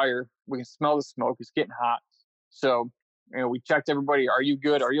on fire. We can smell the smoke. It's getting hot. So, we checked everybody. Are you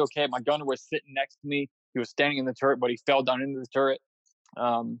good? Are you okay? My gunner was sitting next to me. He was standing in the turret, but he fell down into the turret.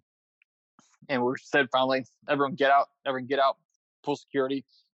 And we said finally, everyone get out. Everyone get out. Full security.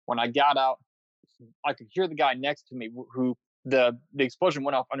 When I got out, I could hear the guy next to me who the explosion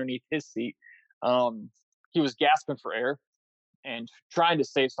went off underneath his seat. He was gasping for air and trying to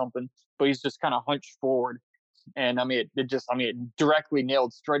say something, but he's just kind of hunched forward. And it directly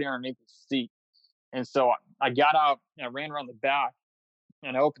nailed straight underneath his seat. And so I got out and I ran around the back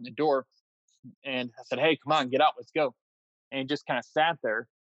and I opened the door and I said, "Hey, come on, get out, let's go." And he just kind of sat there.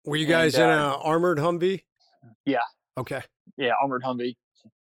 Were you guys in an armored Humvee? Yeah. Okay. Yeah, armored Humvee.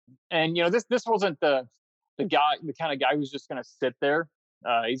 And this wasn't the kind of guy who's just gonna sit there.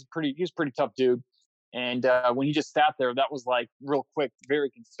 He's a pretty tough dude. And when he just sat there, that was like real quick, very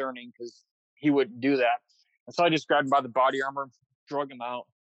concerning because he wouldn't do that. And so I just grabbed him by the body armor, drug him out.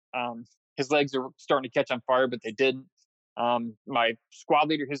 His legs are starting to catch on fire, but they didn't. My squad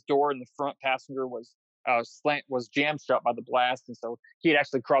leader, his door in the front passenger was jammed shut by the blast, and so he had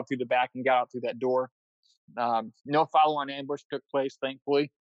actually crawled through the back and got out through that door. No follow-on ambush took place,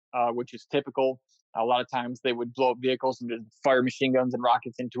 thankfully, which is typical. A lot of times they would blow up vehicles and just fire machine guns and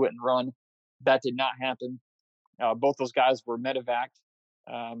rockets into it and run. That did not happen. Both those guys were medevaced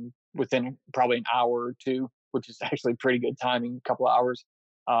within probably an hour or two, which is actually pretty good timing, a couple of hours.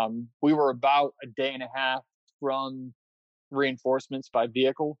 We were about a day and a half from reinforcements by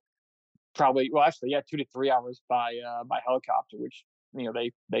vehicle. Probably, well, actually, yeah, 2 to 3 hours by helicopter, which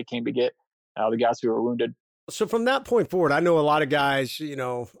they came to get the guys who were wounded. So from that point forward, I know a lot of guys,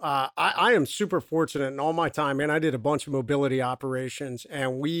 I am super fortunate in all my time, man. I did a bunch of mobility operations,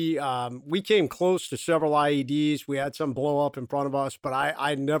 and we came close to several IEDs. We had some blow up in front of us, but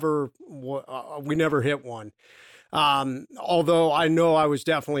we never hit one. Although I know I was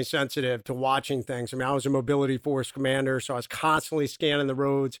definitely sensitive to watching things. I mean, I was a mobility force commander, so I was constantly scanning the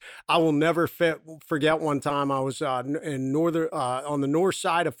roads. I will never forget one time I was on the north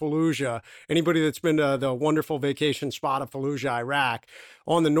side of Fallujah. Anybody that's been to the wonderful vacation spot of Fallujah, Iraq,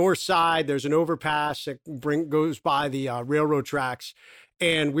 on the north side, there's an overpass that goes by the railroad tracks.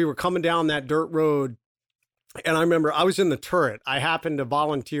 And we were coming down that dirt road. And I remember I was in the turret. I happened to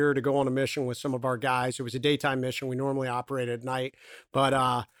volunteer to go on a mission with some of our guys. It was a daytime mission. We normally operate at night. But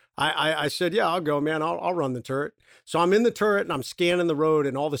I said, yeah, I'll go, man. I'll run the turret. So I'm in the turret and I'm scanning the road.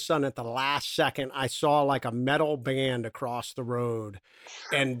 And all of a sudden at the last second, I saw like a metal band across the road.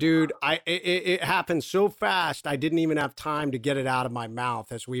 And dude, it happened so fast. I didn't even have time to get it out of my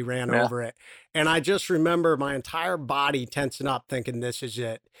mouth as we ran over it. And I just remember my entire body tensing up thinking this is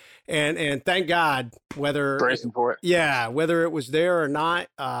it. And thank God, bracing for it. Yeah, whether it was there or not,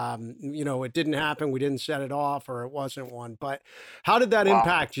 it didn't happen. We didn't set it off, or it wasn't one. But how did that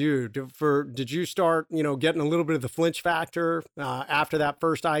impact you? Did you start, getting a little bit of the flinch factor after that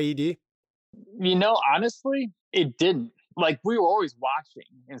first IED? Honestly, it didn't. Like, we were always watching,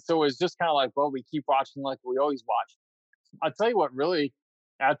 and so it was just kind of like, well, we keep watching like we always watch. I'll tell you what, really,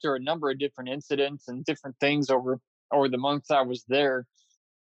 after a number of different incidents and different things over the months I was there,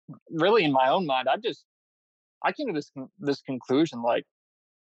 really in my own mind, I came to this conclusion, like,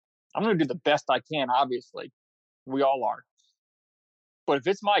 I'm going to do the best I can. Obviously, we all are. But if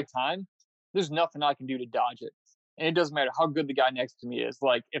it's my time, there's nothing I can do to dodge it. And it doesn't matter how good the guy next to me is.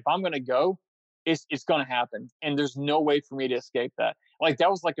 Like, if I'm going to go, it's going to happen. And there's no way for me to escape that. Like,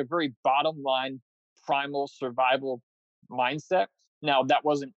 that was like a very bottom line, primal survival mindset. Now, that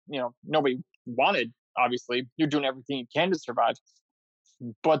wasn't, nobody wanted, obviously. You're doing everything you can to survive.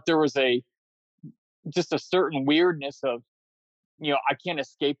 But there was just a certain weirdness of, I can't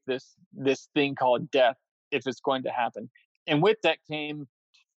escape this thing called death if it's going to happen. And with that came,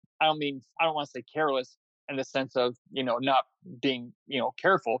 I don't want to say careless in the sense of, not being,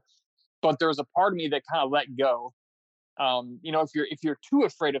 careful, but there was a part of me that kind of let go. If you're too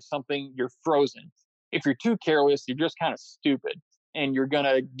afraid of something, you're frozen. If you're too careless, you're just kind of stupid and you're going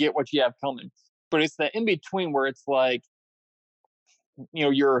to get what you have coming. But it's the in between where it's like,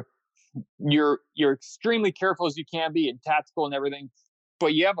 you're extremely careful as you can be and tactical and everything,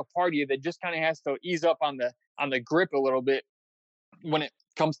 but you have a part of you that just kind of has to ease up on the grip a little bit when it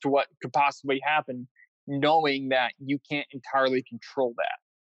comes to what could possibly happen, knowing that you can't entirely control that.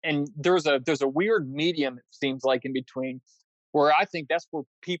 And there's a weird medium, it seems like, in between, where I think that's where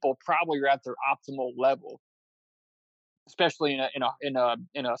people probably are at their optimal level, especially in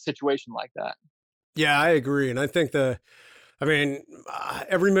a situation like that. Yeah, I agree. And I think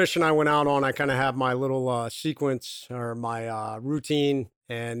every mission I went out on, I kind of have my little sequence or my routine.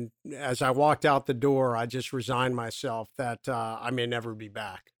 And as I walked out the door, I just resigned myself that I may never be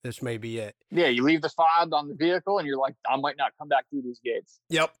back. This may be it. Yeah, you leave the fob on the vehicle and you're like, I might not come back through these gates.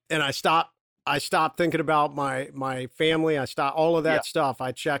 Yep. And I stopped thinking about my family. I stopped all of that stuff.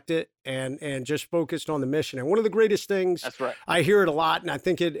 I checked it and just focused on the mission. And one of the greatest things, that's right, I hear it a lot, and I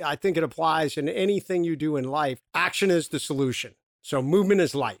think it applies in anything you do in life. Action is the solution. So movement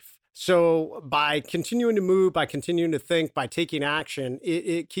is life. So by continuing to move, by continuing to think, by taking action,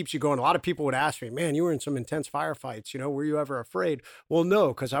 it keeps you going. A lot of people would ask me, man, you were in some intense firefights, were you ever afraid? Well, no,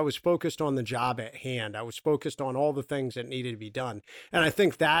 because I was focused on the job at hand. I was focused on all the things that needed to be done. And I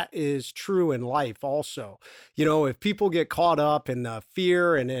think that is true in life also. If people get caught up in the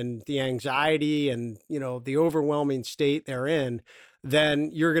fear and in the anxiety and, the overwhelming state they're in, then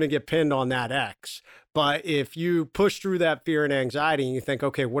you're going to get pinned on that X. But if you push through that fear and anxiety and you think,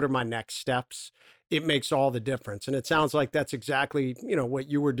 okay, what are my next steps? It makes all the difference. And it sounds like that's exactly, what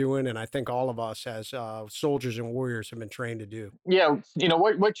you were doing. And I think all of us as soldiers and warriors have been trained to do. Yeah.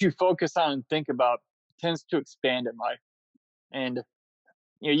 What you focus on and think about tends to expand in life. And,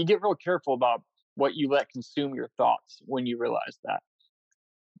 you get real careful about what you let consume your thoughts when you realize that.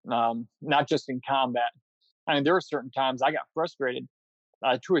 Not just in combat. I mean, there were certain times I got frustrated.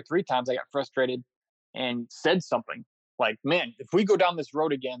 2 or 3 times I got frustrated and said something like, man, if we go down this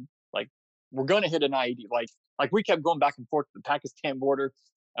road again, like we're going to hit an IED. Like we kept going back and forth to the Pakistan border.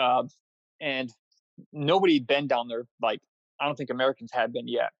 And nobody had been down there. Like, I don't think Americans had been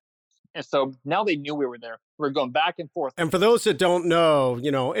yet. And so now they knew we were there. We were going back and forth. And for those that don't know,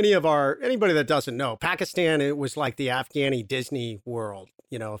 anybody that doesn't know, Pakistan, it was like the Afghani Disney World,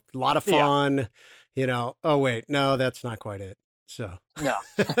 a lot of fun, oh wait, no, that's not quite it. So no,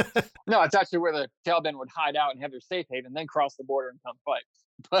 no, it's actually where the Taliban would hide out and have their safe haven, then cross the border and come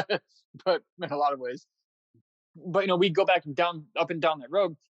fight. But in a lot of ways, we go back and up and down that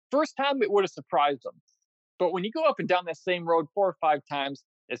road. First time it would have surprised them, but when you go up and down that same road 4 or 5 times,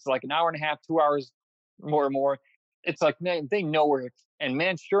 it's like an hour and a half, 2 hours, more and more. It's like, man, they know where. And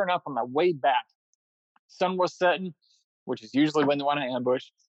man, sure enough, on my way back, sun was setting, which is usually when they want to ambush.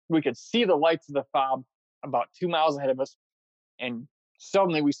 We could see the lights of the FOB about 2 miles ahead of us. And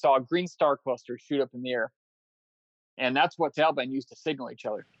suddenly we saw a green star cluster shoot up in the air. And that's what Taliban used to signal each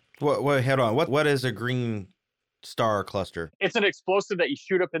other. Wait, hold on. What is a green star cluster? It's an explosive that you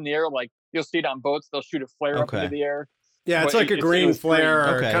shoot up in the air. Like you'll see it on boats. They'll shoot a flare up into the air. Yeah, it's like a green flare,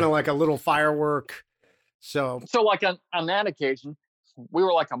 or Okay. kind of like a little firework. So like on that occasion, we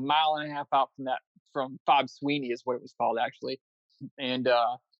were like a mile and a half out from FOB Sweeney is what it was called actually. And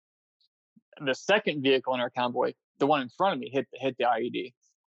the second vehicle in our convoy, the one in front of me, hit the IED.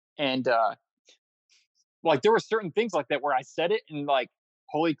 And like there were certain things like that where I said it and like,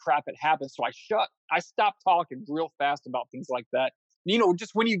 holy crap, it happened. So I stopped talking real fast about things like that.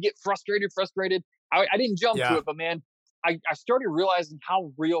 Just when you get frustrated, I didn't jump to it, but man, I started realizing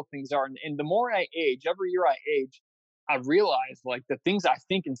how real things are. And the more I age, every year I age, I realize like the things I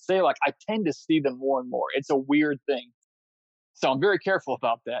think and say, like I tend to see them more and more. It's a weird thing. So I'm very careful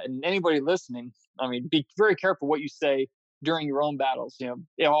about that. And anybody listening, I mean, be very careful what you say during your own battles.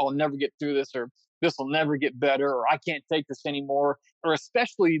 I'll never get through this, or this will never get better, or I can't take this anymore, or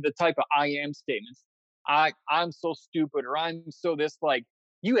especially the type of I am statements. I'm so stupid, or I'm so this. Like,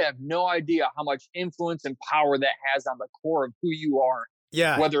 you have no idea how much influence and power that has on the core of who you are.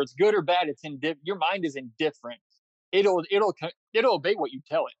 yeah, Whether it's good or bad, your mind is indifferent. It'll obey what you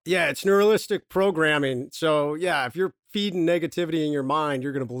tell it. yeah, it's neuralistic programming. So yeah, if you're feeding negativity in your mind,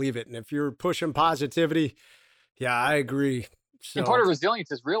 you're going to believe it. And if you're pushing positivity, yeah, I agree. So And part of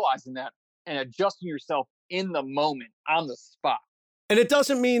resilience is realizing that and adjusting yourself in the moment, on the spot. And it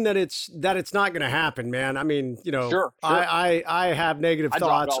doesn't mean that it's not going to happen, man. I mean, Sure. I have negative I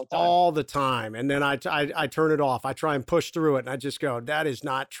drop it thoughts all the time, and then I turn it off. I try and push through it, and I just go, that is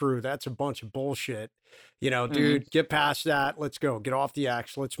not true. That's a bunch of bullshit. Dude, get past that. Let's go. Get off the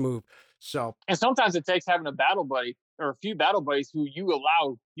X. Let's move. So, And sometimes it takes having a battle buddy or a few battle buddies who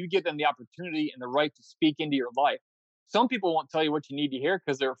you give them the opportunity and the right to speak into your life. Some people won't tell you what you need to hear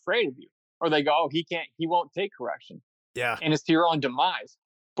because they're afraid of you, or they go, oh, he won't take correction. yeah. And it's to your own demise.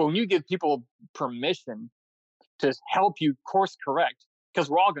 But when you give people permission to help you course correct, because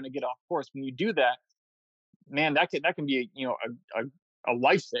we're all going to get off course, when you do that, man, that can be a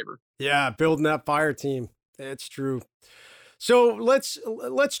lifesaver. Yeah, building that fire team. It's true. So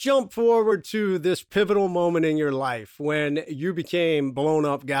let's jump forward to this pivotal moment in your life when you became blown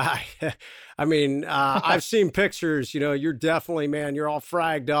up guy. I mean, I've seen pictures, you're definitely, man, you're all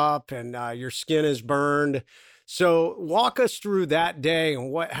fragged up and your skin is burned. So walk us through that day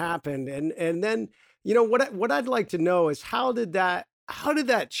and what happened. And then, what I'd like to know is how did that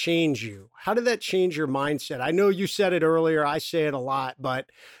change you? How did that change your mindset? I know you said it earlier. I say it a lot, but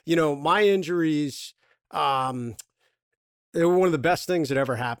my injuries, they were one of the best things that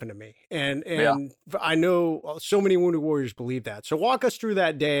ever happened to me. And I know so many Wounded Warriors believe that. So walk us through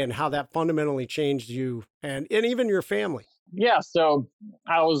that day and how that fundamentally changed you and even your family. Yeah. So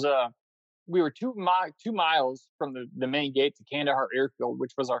I was we were 2 miles from the main gate to Kandahar Airfield,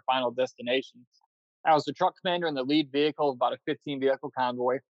 which was our final destination. I was the truck commander in the lead vehicle of about a 15 vehicle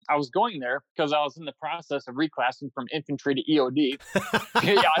convoy. I was going there because I was in the process of reclassing from infantry to EOD.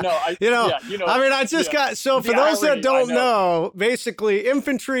 Yeah, I know. I mean, I just got, so for those that don't know, basically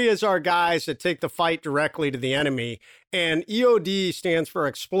infantry is our guys that take the fight directly to the enemy. And EOD stands for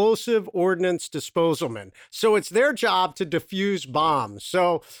Explosive Ordnance Disposalman. So it's their job to defuse bombs.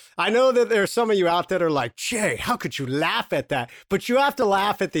 So I know that there's some of you out there that are like, Jay, how could you laugh at that? But you have to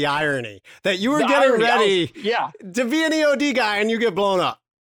laugh at the irony that you were getting ready to be an EOD guy and you get blown up.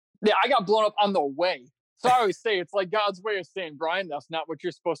 Yeah, I got blown up on the way. So I always say it's like God's way of saying, Brian, that's not what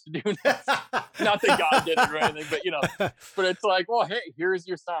you're supposed to do. Not that God did it or anything, but but it's like, well, hey, here's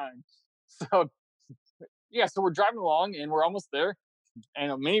your sign. So yeah, so we're driving along and we're almost there.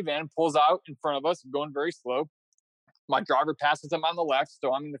 And a minivan pulls out in front of us, going very slow. My driver passes him on the left,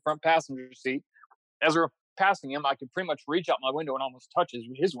 so I'm in the front passenger seat. As we're passing him, I could pretty much reach out my window and almost touch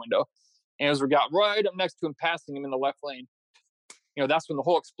his window. And as we got right up next to him, passing him in the left lane, that's when the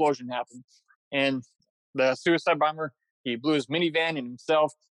whole explosion happened. And the suicide bomber, he blew his minivan and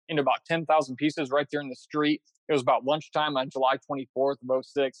himself into about 10,000 pieces right there in the street. It was about lunchtime on July 24th of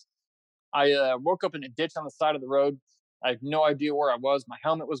 06. I woke up in a ditch on the side of the road. I had no idea where I was. My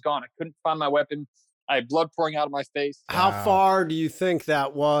helmet was gone. I couldn't find my weapon. I had blood pouring out of my face. How far do you think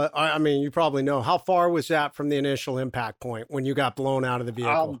that was? I mean, you probably know. How far was that from the initial impact point when you got blown out of the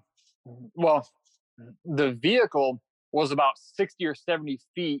vehicle? Well, the vehicle was about 60 or 70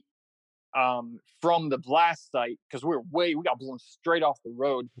 feet from the blast site because we got blown straight off the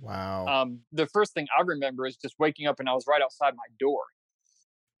road. Wow. The first thing I remember is just waking up and I was right outside my door.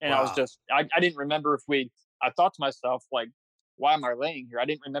 And I was just, I didn't remember I thought to myself, like, why am I laying here? I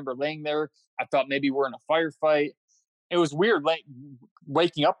didn't remember laying there. I thought maybe we're in a firefight. It was weird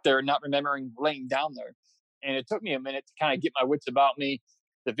waking up there and not remembering laying down there. And it took me a minute to kind of get my wits about me.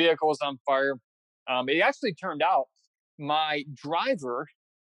 The vehicle was on fire. It actually turned out my driver,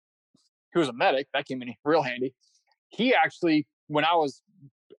 who was a medic, that came in real handy. He actually, when I was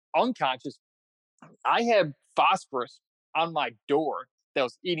unconscious, I had phosphorus on my door that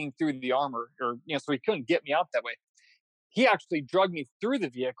was eating through the armor, so he couldn't get me out that way. He actually dragged me through the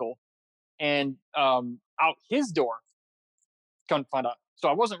vehicle and out his door. Couldn't find out. So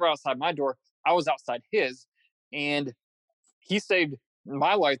I wasn't right outside my door. I was outside his, and he saved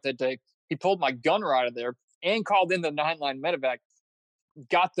my life that day. He pulled my gunner out of there and called in the 9-line medevac.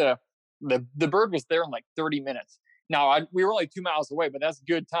 Got the bird was there in like 30 minutes. Now we were only 2 miles away, but that's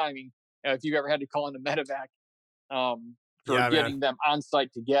good timing if you've ever had to call in a medevac for getting them on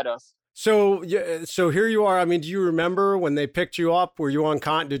site to get us. So here you are. I mean, do you remember when they picked you up? Were you on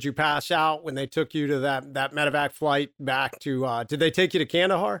did you pass out when they took you to that medevac flight back to, did they take you to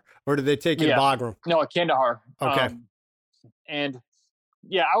Kandahar or did they take you to Bagram? No, at Kandahar. Okay. And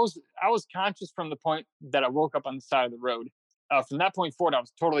yeah, I was conscious from the point that I woke up on the side of the road. From that point forward, I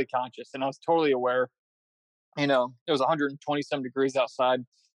was totally conscious and I was totally aware. It was 127 degrees outside,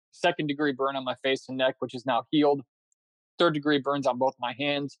 2nd degree burn on my face and neck, which is now healed. 3rd degree burns on both my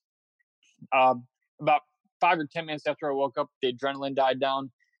hands. About 5 or 10 minutes after I woke up, the adrenaline died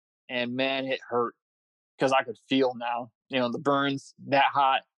down, and man, it hurt because I could feel now, the burns that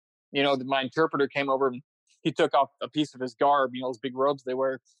hot. My interpreter came over and he took off a piece of his garb, those big robes they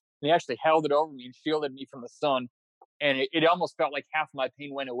wear, and he actually held it over me and shielded me from the sun. And it almost felt like half of my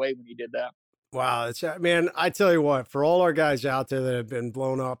pain went away when he did that. Wow. Man, I tell you what, for all our guys out there that have been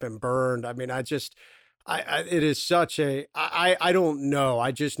blown up and burned, I mean, it is such I don't know.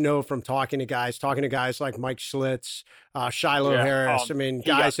 I just know from talking to guys like Mike Schlitz, Shiloh Harris. I mean,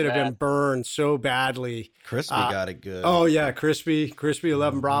 guys that have been burned so badly. Crispy got it good. Oh yeah. Crispy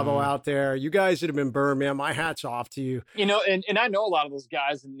 11 Bravo out there. You guys that have been burned, man, my hat's off to you. And I know a lot of those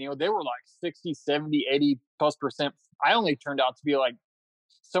guys and, they were like 60, 70, 80+%. I only turned out to be like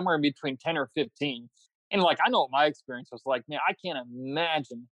somewhere in between 10 or 15. And like, I know what my experience was like, man, I can't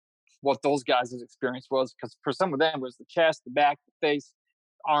imagine what those guys' experience was, because for some of them it was the chest, the back, the face,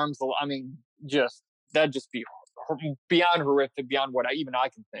 arms. I mean, that'd just be beyond horrific, beyond what I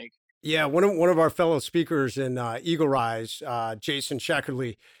can think. Yeah, one of our fellow speakers in Eagle Rise, Jason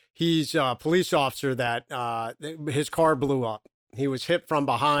Sheckerly, he's a police officer that his car blew up. He was hit from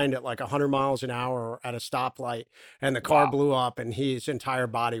behind at like 100 miles an hour at a stoplight, and the car blew up, and his entire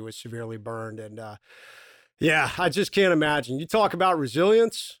body was severely burned. And yeah, I just can't imagine. You talk about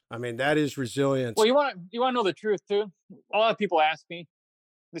resilience. I mean, that is resilience. Well, you want to know the truth too? A lot of people ask me,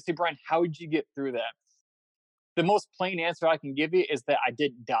 they say, Brian, how did you get through that? The most plain answer I can give you is that I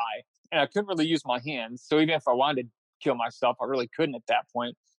didn't die, and I couldn't really use my hands. So even if I wanted to kill myself, I really couldn't at that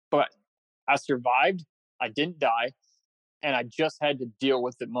point. But I survived. I didn't die. And I just had to deal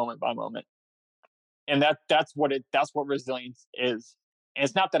with it moment by moment. And that's what resilience is. And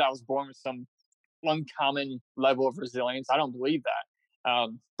it's not that I was born with some uncommon level of resilience. I don't believe that.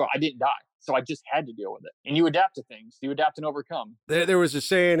 But I didn't die. So I just had to deal with it. And you adapt to things. You adapt and overcome. There was a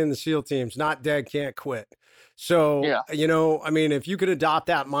saying in the SEAL teams, not dead, can't quit. So, Yeah. I mean, if you could adopt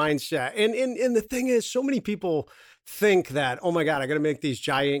that mindset, and the thing is, so many people think that, oh my God, I got to make these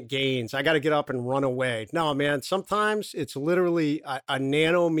giant gains. I got to get up and run away. No, man, sometimes it's literally a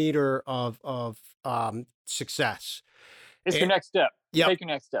nanometer of success. It's your next step. Yep. Take your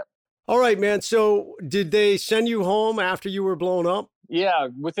next step. All right, man. So did they send you home after you were blown up? Yeah.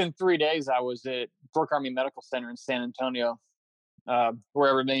 Within 3 days, I was at Brooke Army Medical Center in San Antonio, where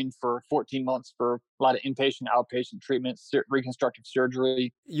I remained for 14 months for a lot of inpatient, outpatient treatment, reconstructive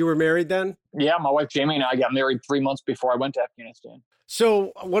surgery. You were married then? Yeah. My wife, Jamie, and I got married 3 months before I went to Afghanistan.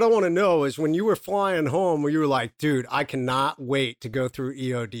 So what I want to know is when you were flying home, where you were like, dude, I cannot wait to go through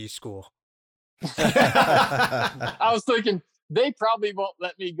EOD school. I was thinking, they probably won't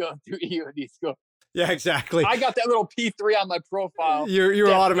let me go through EOD school. Yeah, exactly. I got that little P3 on my profile.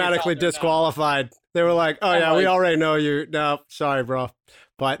 You're automatically disqualified. They were like, oh, yeah, we already know you. No, sorry, bro.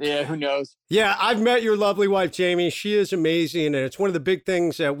 But yeah, who knows? Yeah, I've met your lovely wife, Jamie. She is amazing. And it's one of the big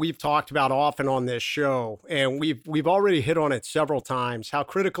things that we've talked about often on this show. And we've already hit on it several times, how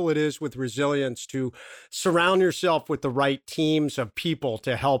critical it is with resilience to surround yourself with the right teams of people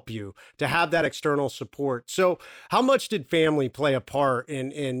to help you, to have that external support. So how much did family play a part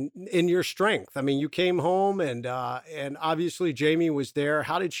in your strength? I mean, you came home and obviously Jamie was there.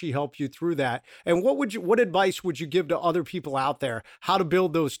 How did she help you through that? And what advice would you give to other people out there, how to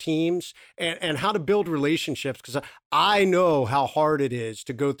build those teams and how to build relationships? Because I know how hard it is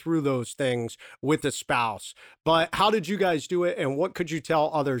to go through those things with a spouse. But how did you guys do it? And what could you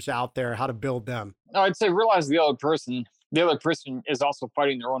tell others out there how to build them? I'd say realize the other person is also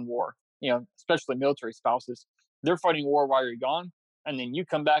fighting their own war, especially military spouses. They're fighting war while you're gone. And then you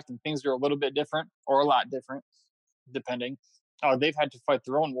come back and things are a little bit different or a lot different, depending. They've had to fight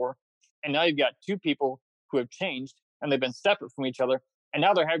their own war. And now you've got two people who have changed and they've been separate from each other. And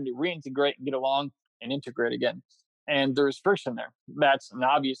now they're having to reintegrate and get along and integrate again. And there's friction there. That's an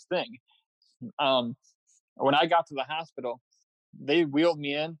obvious thing. When I got to the hospital, they wheeled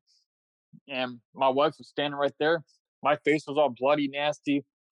me in and my wife was standing right there. My face was all bloody, nasty,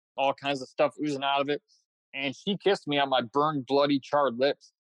 all kinds of stuff oozing out of it. And she kissed me on my burned, bloody, charred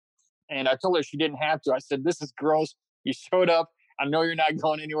lips. And I told her she didn't have to. I said, this is gross. You showed up. I know you're not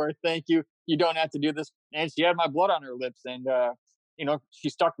going anywhere. Thank you. You don't have to do this. And she had my blood on her lips. And, she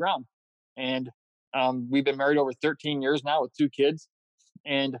stuck around. And we've been married over 13 years now with 2 kids.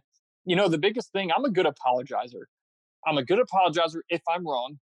 And, the biggest thing, I'm a good apologizer. I'm a good apologizer if I'm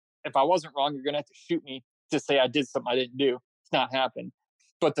wrong. If I wasn't wrong, you're going to have to shoot me to say I did something I didn't do. It's not happened.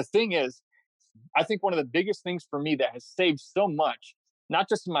 But the thing is, I think one of the biggest things for me that has saved so much, not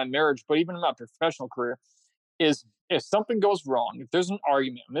just in my marriage, but even in my professional career, is if something goes wrong, if there's an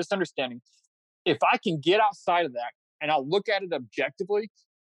argument, a misunderstanding, if I can get outside of that and I'll look at it objectively,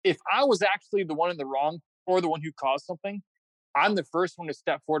 if I was actually the one in the wrong or the one who caused something, I'm the first one to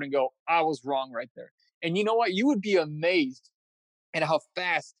step forward and go, I was wrong right there. And you know what? You would be amazed at how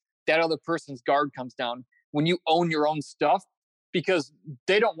fast that other person's guard comes down when you own your own stuff, because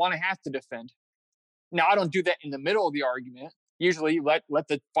they don't want to have to defend. Now, I don't do that in the middle of the argument. Usually let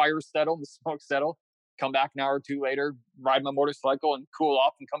the fire settle, the smoke settle, come back an hour or two later, ride my motorcycle and cool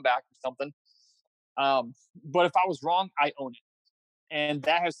off and come back or something. But if I was wrong, I own it. And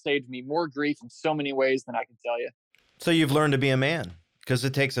that has saved me more grief in so many ways than I can tell you. So you've learned to be a man, because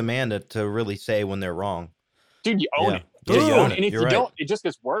it takes a man to really say when they're wrong. Dude, you own it. Yeah, you own it. And if you don't, it just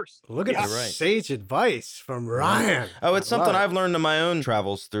gets worse. Look at the sage advice from Ryan. Oh, it's something I've learned in my own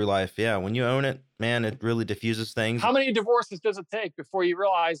travels through life. Yeah, when you own it, man, it really diffuses things. How many divorces does it take before you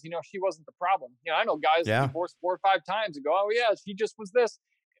realize, she wasn't the problem? I know guys divorced 4 or 5 times and go, oh yeah, she just was this.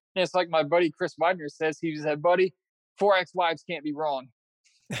 And it's like my buddy Chris Widener says, he said, buddy, 4 ex-wives can't be wrong.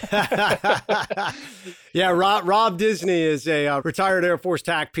 Yeah, Rob Disney is a retired Air Force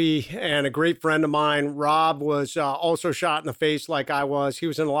TACP and a great friend of mine. Rob was also shot in the face like I was. He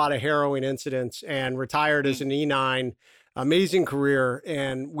was in a lot of harrowing incidents and retired as an E9. Amazing career.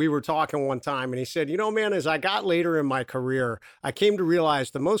 And we were talking one time and he said, man, as I got later in my career, I came to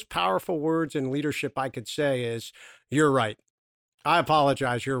realize the most powerful words in leadership I could say is, you're right. I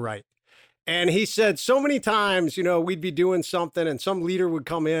apologize. You're right. And he said so many times, we'd be doing something and some leader would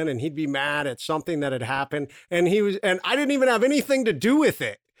come in and he'd be mad at something that had happened. And I didn't even have anything to do with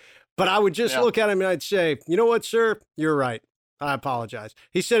it, but I would just look at him and I'd say, you know what, sir, you're right. I apologize.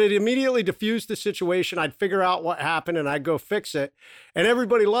 He said it immediately diffused the situation. I'd figure out what happened and I'd go fix it. And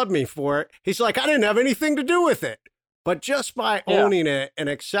everybody loved me for it. He's like, I didn't have anything to do with it. But just by owning it and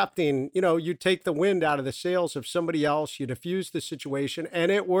accepting, you take the wind out of the sails of somebody else, you diffuse the situation,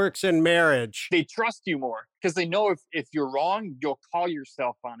 and it works in marriage. They trust you more because they know if you're wrong, you'll call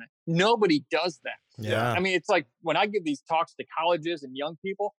yourself on it. Nobody does that. Yeah. I mean, it's like when I give these talks to colleges and young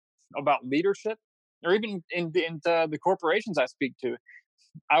people about leadership, or even in the corporations I speak to,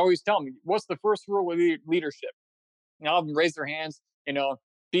 I always tell them, what's the first rule of leadership? I'll have them raise their hands,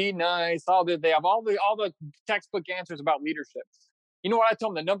 be nice. They have all the textbook answers about leadership. You know what I tell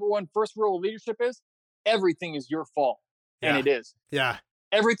them? The number one first rule of leadership is everything is your fault. And it is. Yeah.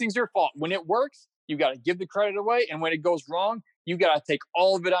 Everything's your fault. When it works, you got to give the credit away. And when it goes wrong, you got to take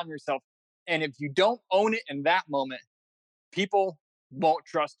all of it on yourself. And if you don't own it in that moment, people won't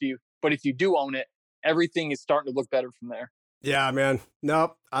trust you. But if you do own it, everything is starting to look better from there. Yeah, man.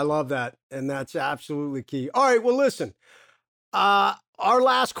 Nope. I love that. And that's absolutely key. All right. Well, listen, our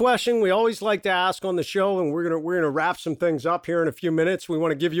last question we always like to ask on the show, and we're gonna wrap some things up here in a few minutes. We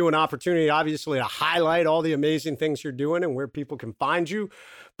want to give you an opportunity, obviously, to highlight all the amazing things you're doing and where people can find you.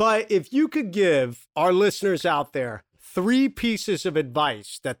 But if you could give our listeners out there 3 pieces of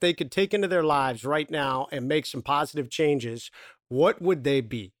advice that they could take into their lives right now and make some positive changes, what would they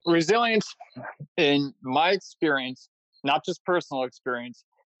be? Resilience, in my experience, not just personal experience,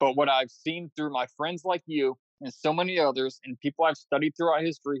 but what I've seen through my friends like you and so many others and people I've studied throughout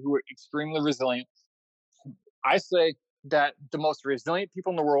history who are extremely resilient. I say that the most resilient people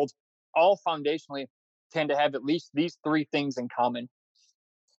in the world, all foundationally, tend to have at least these 3 things in common.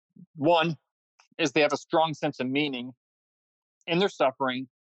 One is they have a strong sense of meaning in their suffering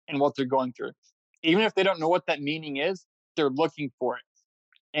and what they're going through. Even if they don't know what that meaning is, they're looking for it.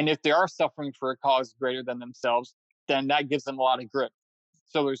 And if they are suffering for a cause greater than themselves, then that gives them a lot of grit.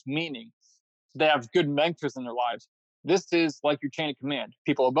 So there's meaning. They have good mentors in their lives. This is like your chain of command.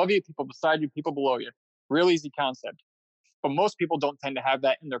 People above you, people beside you, people below you. Real easy concept. But most people don't tend to have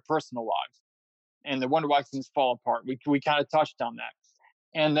that in their personal lives. And they wonder why things fall apart. We kind of touched on that.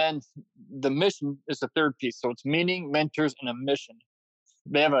 And then the mission is the third piece. So it's meaning, mentors, and a mission.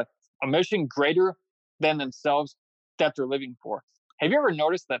 They have a mission greater than themselves that they're living for. Have you ever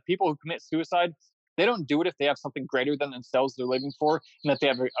noticed that people who commit suicide, they don't do it if they have something greater than themselves they're living for, and that they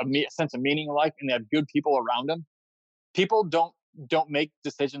have a sense of meaning in life, and they have good people around them? People don't make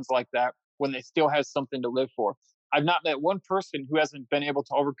decisions like that when they still have something to live for. I've not met one person who hasn't been able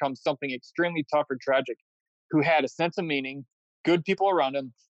to overcome something extremely tough or tragic, who had a sense of meaning, good people around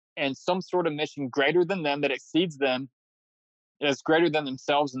them, and some sort of mission greater than them that exceeds them, that's greater than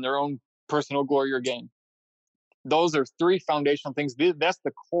themselves and their own personal glory or gain. Those are 3 foundational things. That's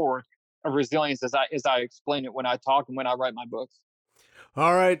the core of resilience as I explain it when I talk and when I write my books.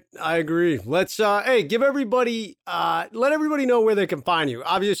 All right. I agree. Let's, give everybody, let everybody know where they can find you.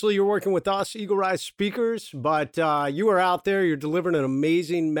 Obviously, you're working with us, Eagle Rise Speakers, but you are out there. You're delivering an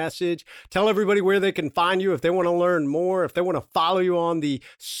amazing message. Tell everybody where they can find you if they want to learn more, if they want to follow you on the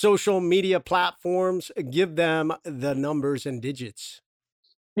social media platforms. Give them the numbers and digits.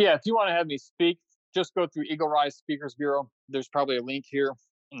 Yeah, if you want to have me speak, just go through Eagle Rise Speakers Bureau. There's probably a link here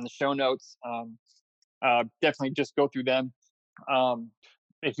in the show notes. Definitely just go through them.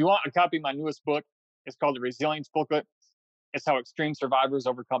 If you want a copy of my newest book, it's called The Resilience Booklet. It's how extreme survivors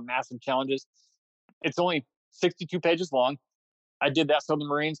overcome massive challenges. It's only 62 pages long. I did that so the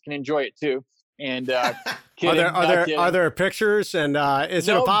Marines can enjoy it too. And are there pictures? And is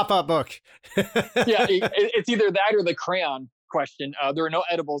it a pop-up book? Yeah, it's either that or the crayon question. There are no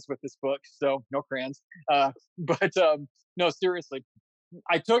edibles with this book, so no crayons. But no, seriously,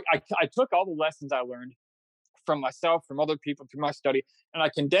 I took all the lessons I learned from myself, from other people, through my study, and I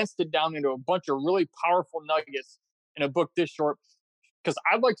condensed it down into a bunch of really powerful nuggets in a book this short, because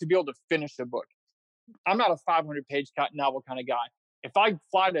I'd like to be able to finish a book. I'm not a 500-page novel kind of guy. If I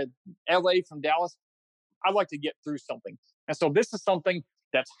fly to LA from Dallas, I'd like to get through something. And so this is something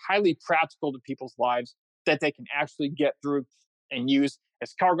that's highly practical to people's lives that they can actually get through and use.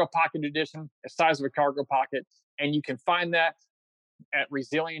 It's cargo pocket edition, the size of a cargo pocket. And you can find that at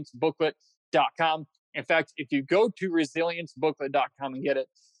resiliencebooklet.com. In fact, if you go to resiliencebooklet.com and get it,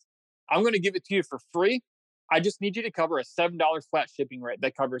 I'm going to give it to you for free. I just need you to cover a $7 flat shipping rate.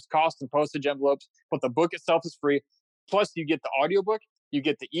 That covers cost and postage envelopes, but the book itself is free. Plus, you get the audiobook, you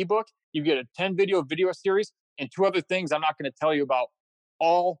get the ebook, you get a 10-video series, and 2 other things I'm not going to tell you about,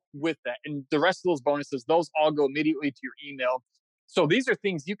 all with that. And the rest of those bonuses, those all go immediately to your email. So these are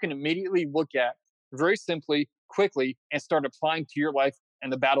things you can immediately look at very simply, quickly, and start applying to your life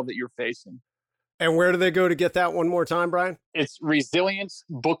and the battle that you're facing. And where do they go to get that one more time, Brian? It's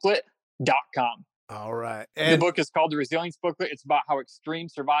resiliencebooklet.com. All right. The And book is called The Resilience Booklet. It's about how extreme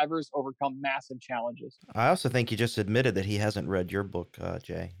survivors overcome massive challenges. I also think he just admitted that he hasn't read your book,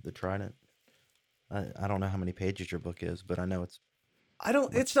 Jay, The Trident. I don't know how many pages your book is, but I know it's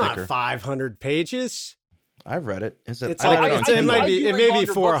it's not thicker. 500 pages. I've read it. Is it? It's I like- read it's- on it might Kindle. be- I do may read be longer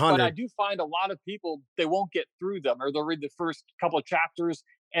books, 400. But I do find a lot of people, they won't get through them, or they'll read the first couple of chapters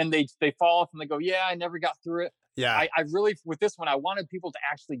and they fall off and they go, yeah, I never got through it. Yeah. I really, with this one, I wanted people to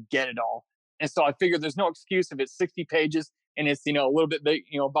actually get it all. And so I figured there's no excuse if it's 60 pages and it's, a little bit big,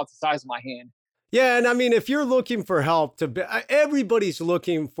 about the size of my hand. Yeah, and I mean, if you're looking for help everybody's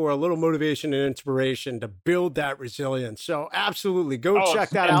looking for a little motivation and inspiration to build that resilience. So absolutely, go check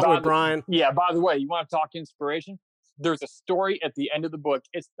that and out by with the- Brian. Yeah, by the way, you want to talk inspiration? There's a story at the end of the book.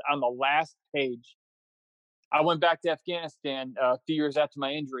 It's on the last page. I went back to Afghanistan a few years after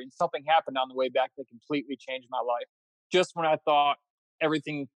my injury, and something happened on the way back that completely changed my life. Just when I thought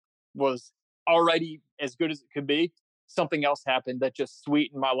everything was already as good as it could be, something else happened that just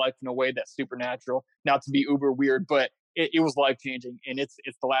sweetened my life in a way that's supernatural. Not to be uber weird, but it was life-changing, and it's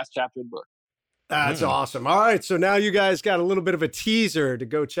the last chapter of the book. That's awesome. All right, so now you guys got a little bit of a teaser to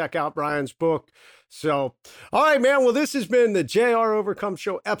go check out Brian's book. So, all right, man. Well, this has been the JR Overcome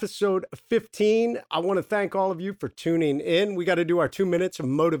Show, episode 15. I want to thank all of you for tuning in. We got to do our 2 minutes of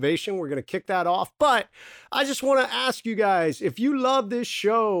motivation. We're going to kick that off. But I just want to ask you guys, if you love this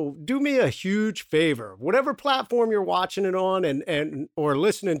show, do me a huge favor. Whatever platform you're watching it on and or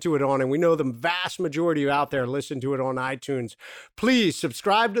listening to it on, and we know the vast majority of you out there listen to it on iTunes, please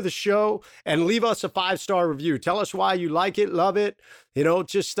subscribe to the show and leave us a 5-star review. Tell us why you like it, love it.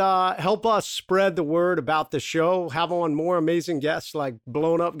 Just help us spread the word about the show. Have on more amazing guests like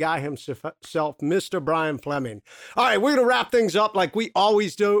blown up guy himself, Mr. Brian Fleming. All right, we're going to wrap things up like we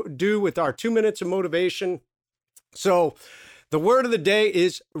always do with our 2 minutes of motivation. So the word of the day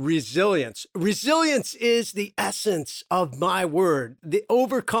is resilience. Resilience is the essence of my word, the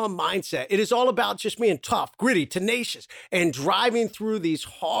overcome mindset. It is all about just being tough, gritty, tenacious, and driving through these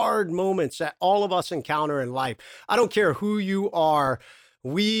hard moments that all of us encounter in life. I don't care who you are.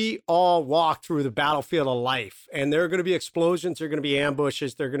 We all walk through the battlefield of life, and there are going to be explosions, there are going to be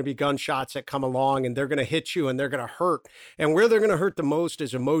ambushes, there are going to be gunshots that come along, and they're going to hit you and they're going to hurt. And where they're going to hurt the most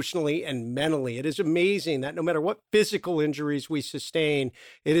is emotionally and mentally. It is amazing that no matter what physical injuries we sustain,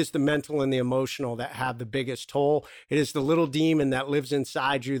 it is the mental and the emotional that have the biggest toll. It is the little demon that lives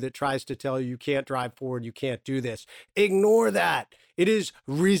inside you that tries to tell you you can't drive forward, you can't do this. Ignore that. It is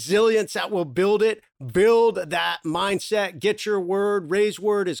resilience that will build it. Build that mindset. Get your word. Ray's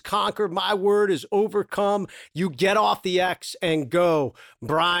word is conquer. My word is overcome. You get off the X and go.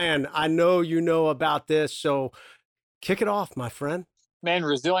 Brian, I know you know about this, so kick it off, my friend. Man,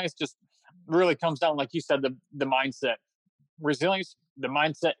 resilience just really comes down, like you said, the mindset. Resilience, the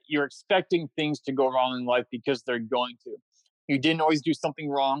mindset, you're expecting things to go wrong in life because they're going to. You didn't always do something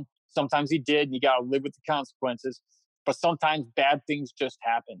wrong. Sometimes you did, and you got to live with the consequences. But sometimes bad things just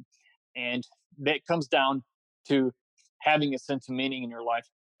happen. And that comes down to having a sense of meaning in your life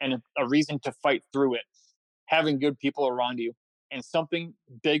and a reason to fight through it. Having good people around you and something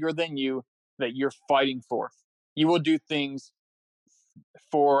bigger than you that you're fighting for. You will do things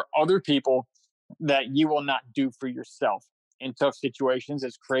for other people that you will not do for yourself. In tough situations,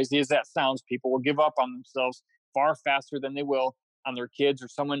 as crazy as that sounds, people will give up on themselves far faster than they will on their kids or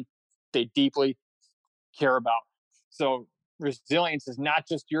someone they deeply care about. So resilience is not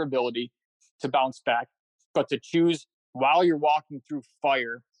just your ability to bounce back, but to choose while you're walking through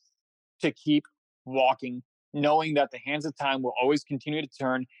fire to keep walking, knowing that the hands of time will always continue to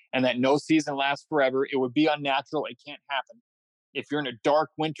turn and that no season lasts forever. It would be unnatural. It can't happen. If you're in a dark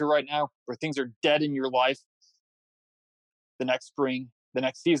winter right now where things are dead in your life, the next spring, the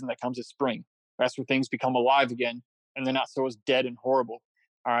next season that comes is spring. That's where things become alive again and they're not so as dead and horrible.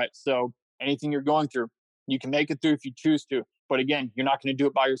 All right. So anything you're going through, you can make it through if you choose to. But again, you're not going to do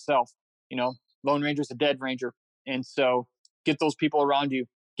it by yourself. Lone Ranger's a dead ranger. And so get those people around you,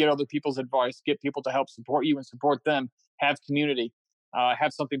 get other people's advice, get people to help support you and support them, have community,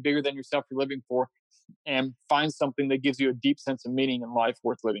 have something bigger than yourself you're living for, and find something that gives you a deep sense of meaning in life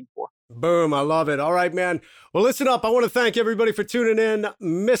worth living for. Boom. I love it. All right, man. Well, listen up. I want to thank everybody for tuning in.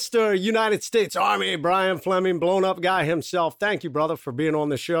 Mr. United States Army, Brian Fleming, blown up guy himself. Thank you, brother, for being on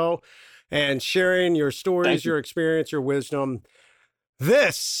the show and sharing your stories, your experience, your wisdom.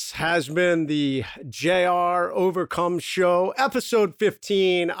 This has been the JR Overcome Show, episode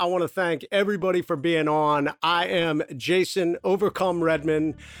 15. I want to thank everybody for being on. I am Jason Overcome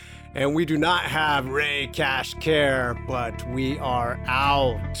Redmond, and we do not have Ray Cash Care, but we are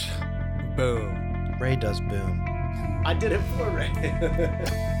out. Boom. Ray does boom. I did it for Ray.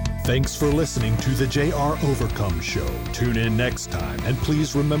 Thanks for listening to the JR Overcome Show. Tune in next time, and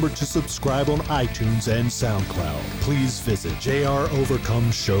please remember to subscribe on iTunes and SoundCloud. Please visit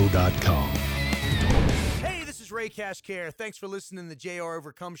jrovercomeshow.com. Hey, this is Ray Cashcare. Thanks for listening to the JR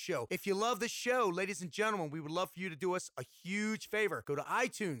Overcome Show. If you love the show, ladies and gentlemen, we would love for you to do us a huge favor. Go to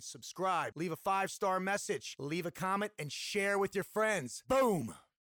iTunes, subscribe, leave a 5-star message, leave a comment, and share with your friends. Boom!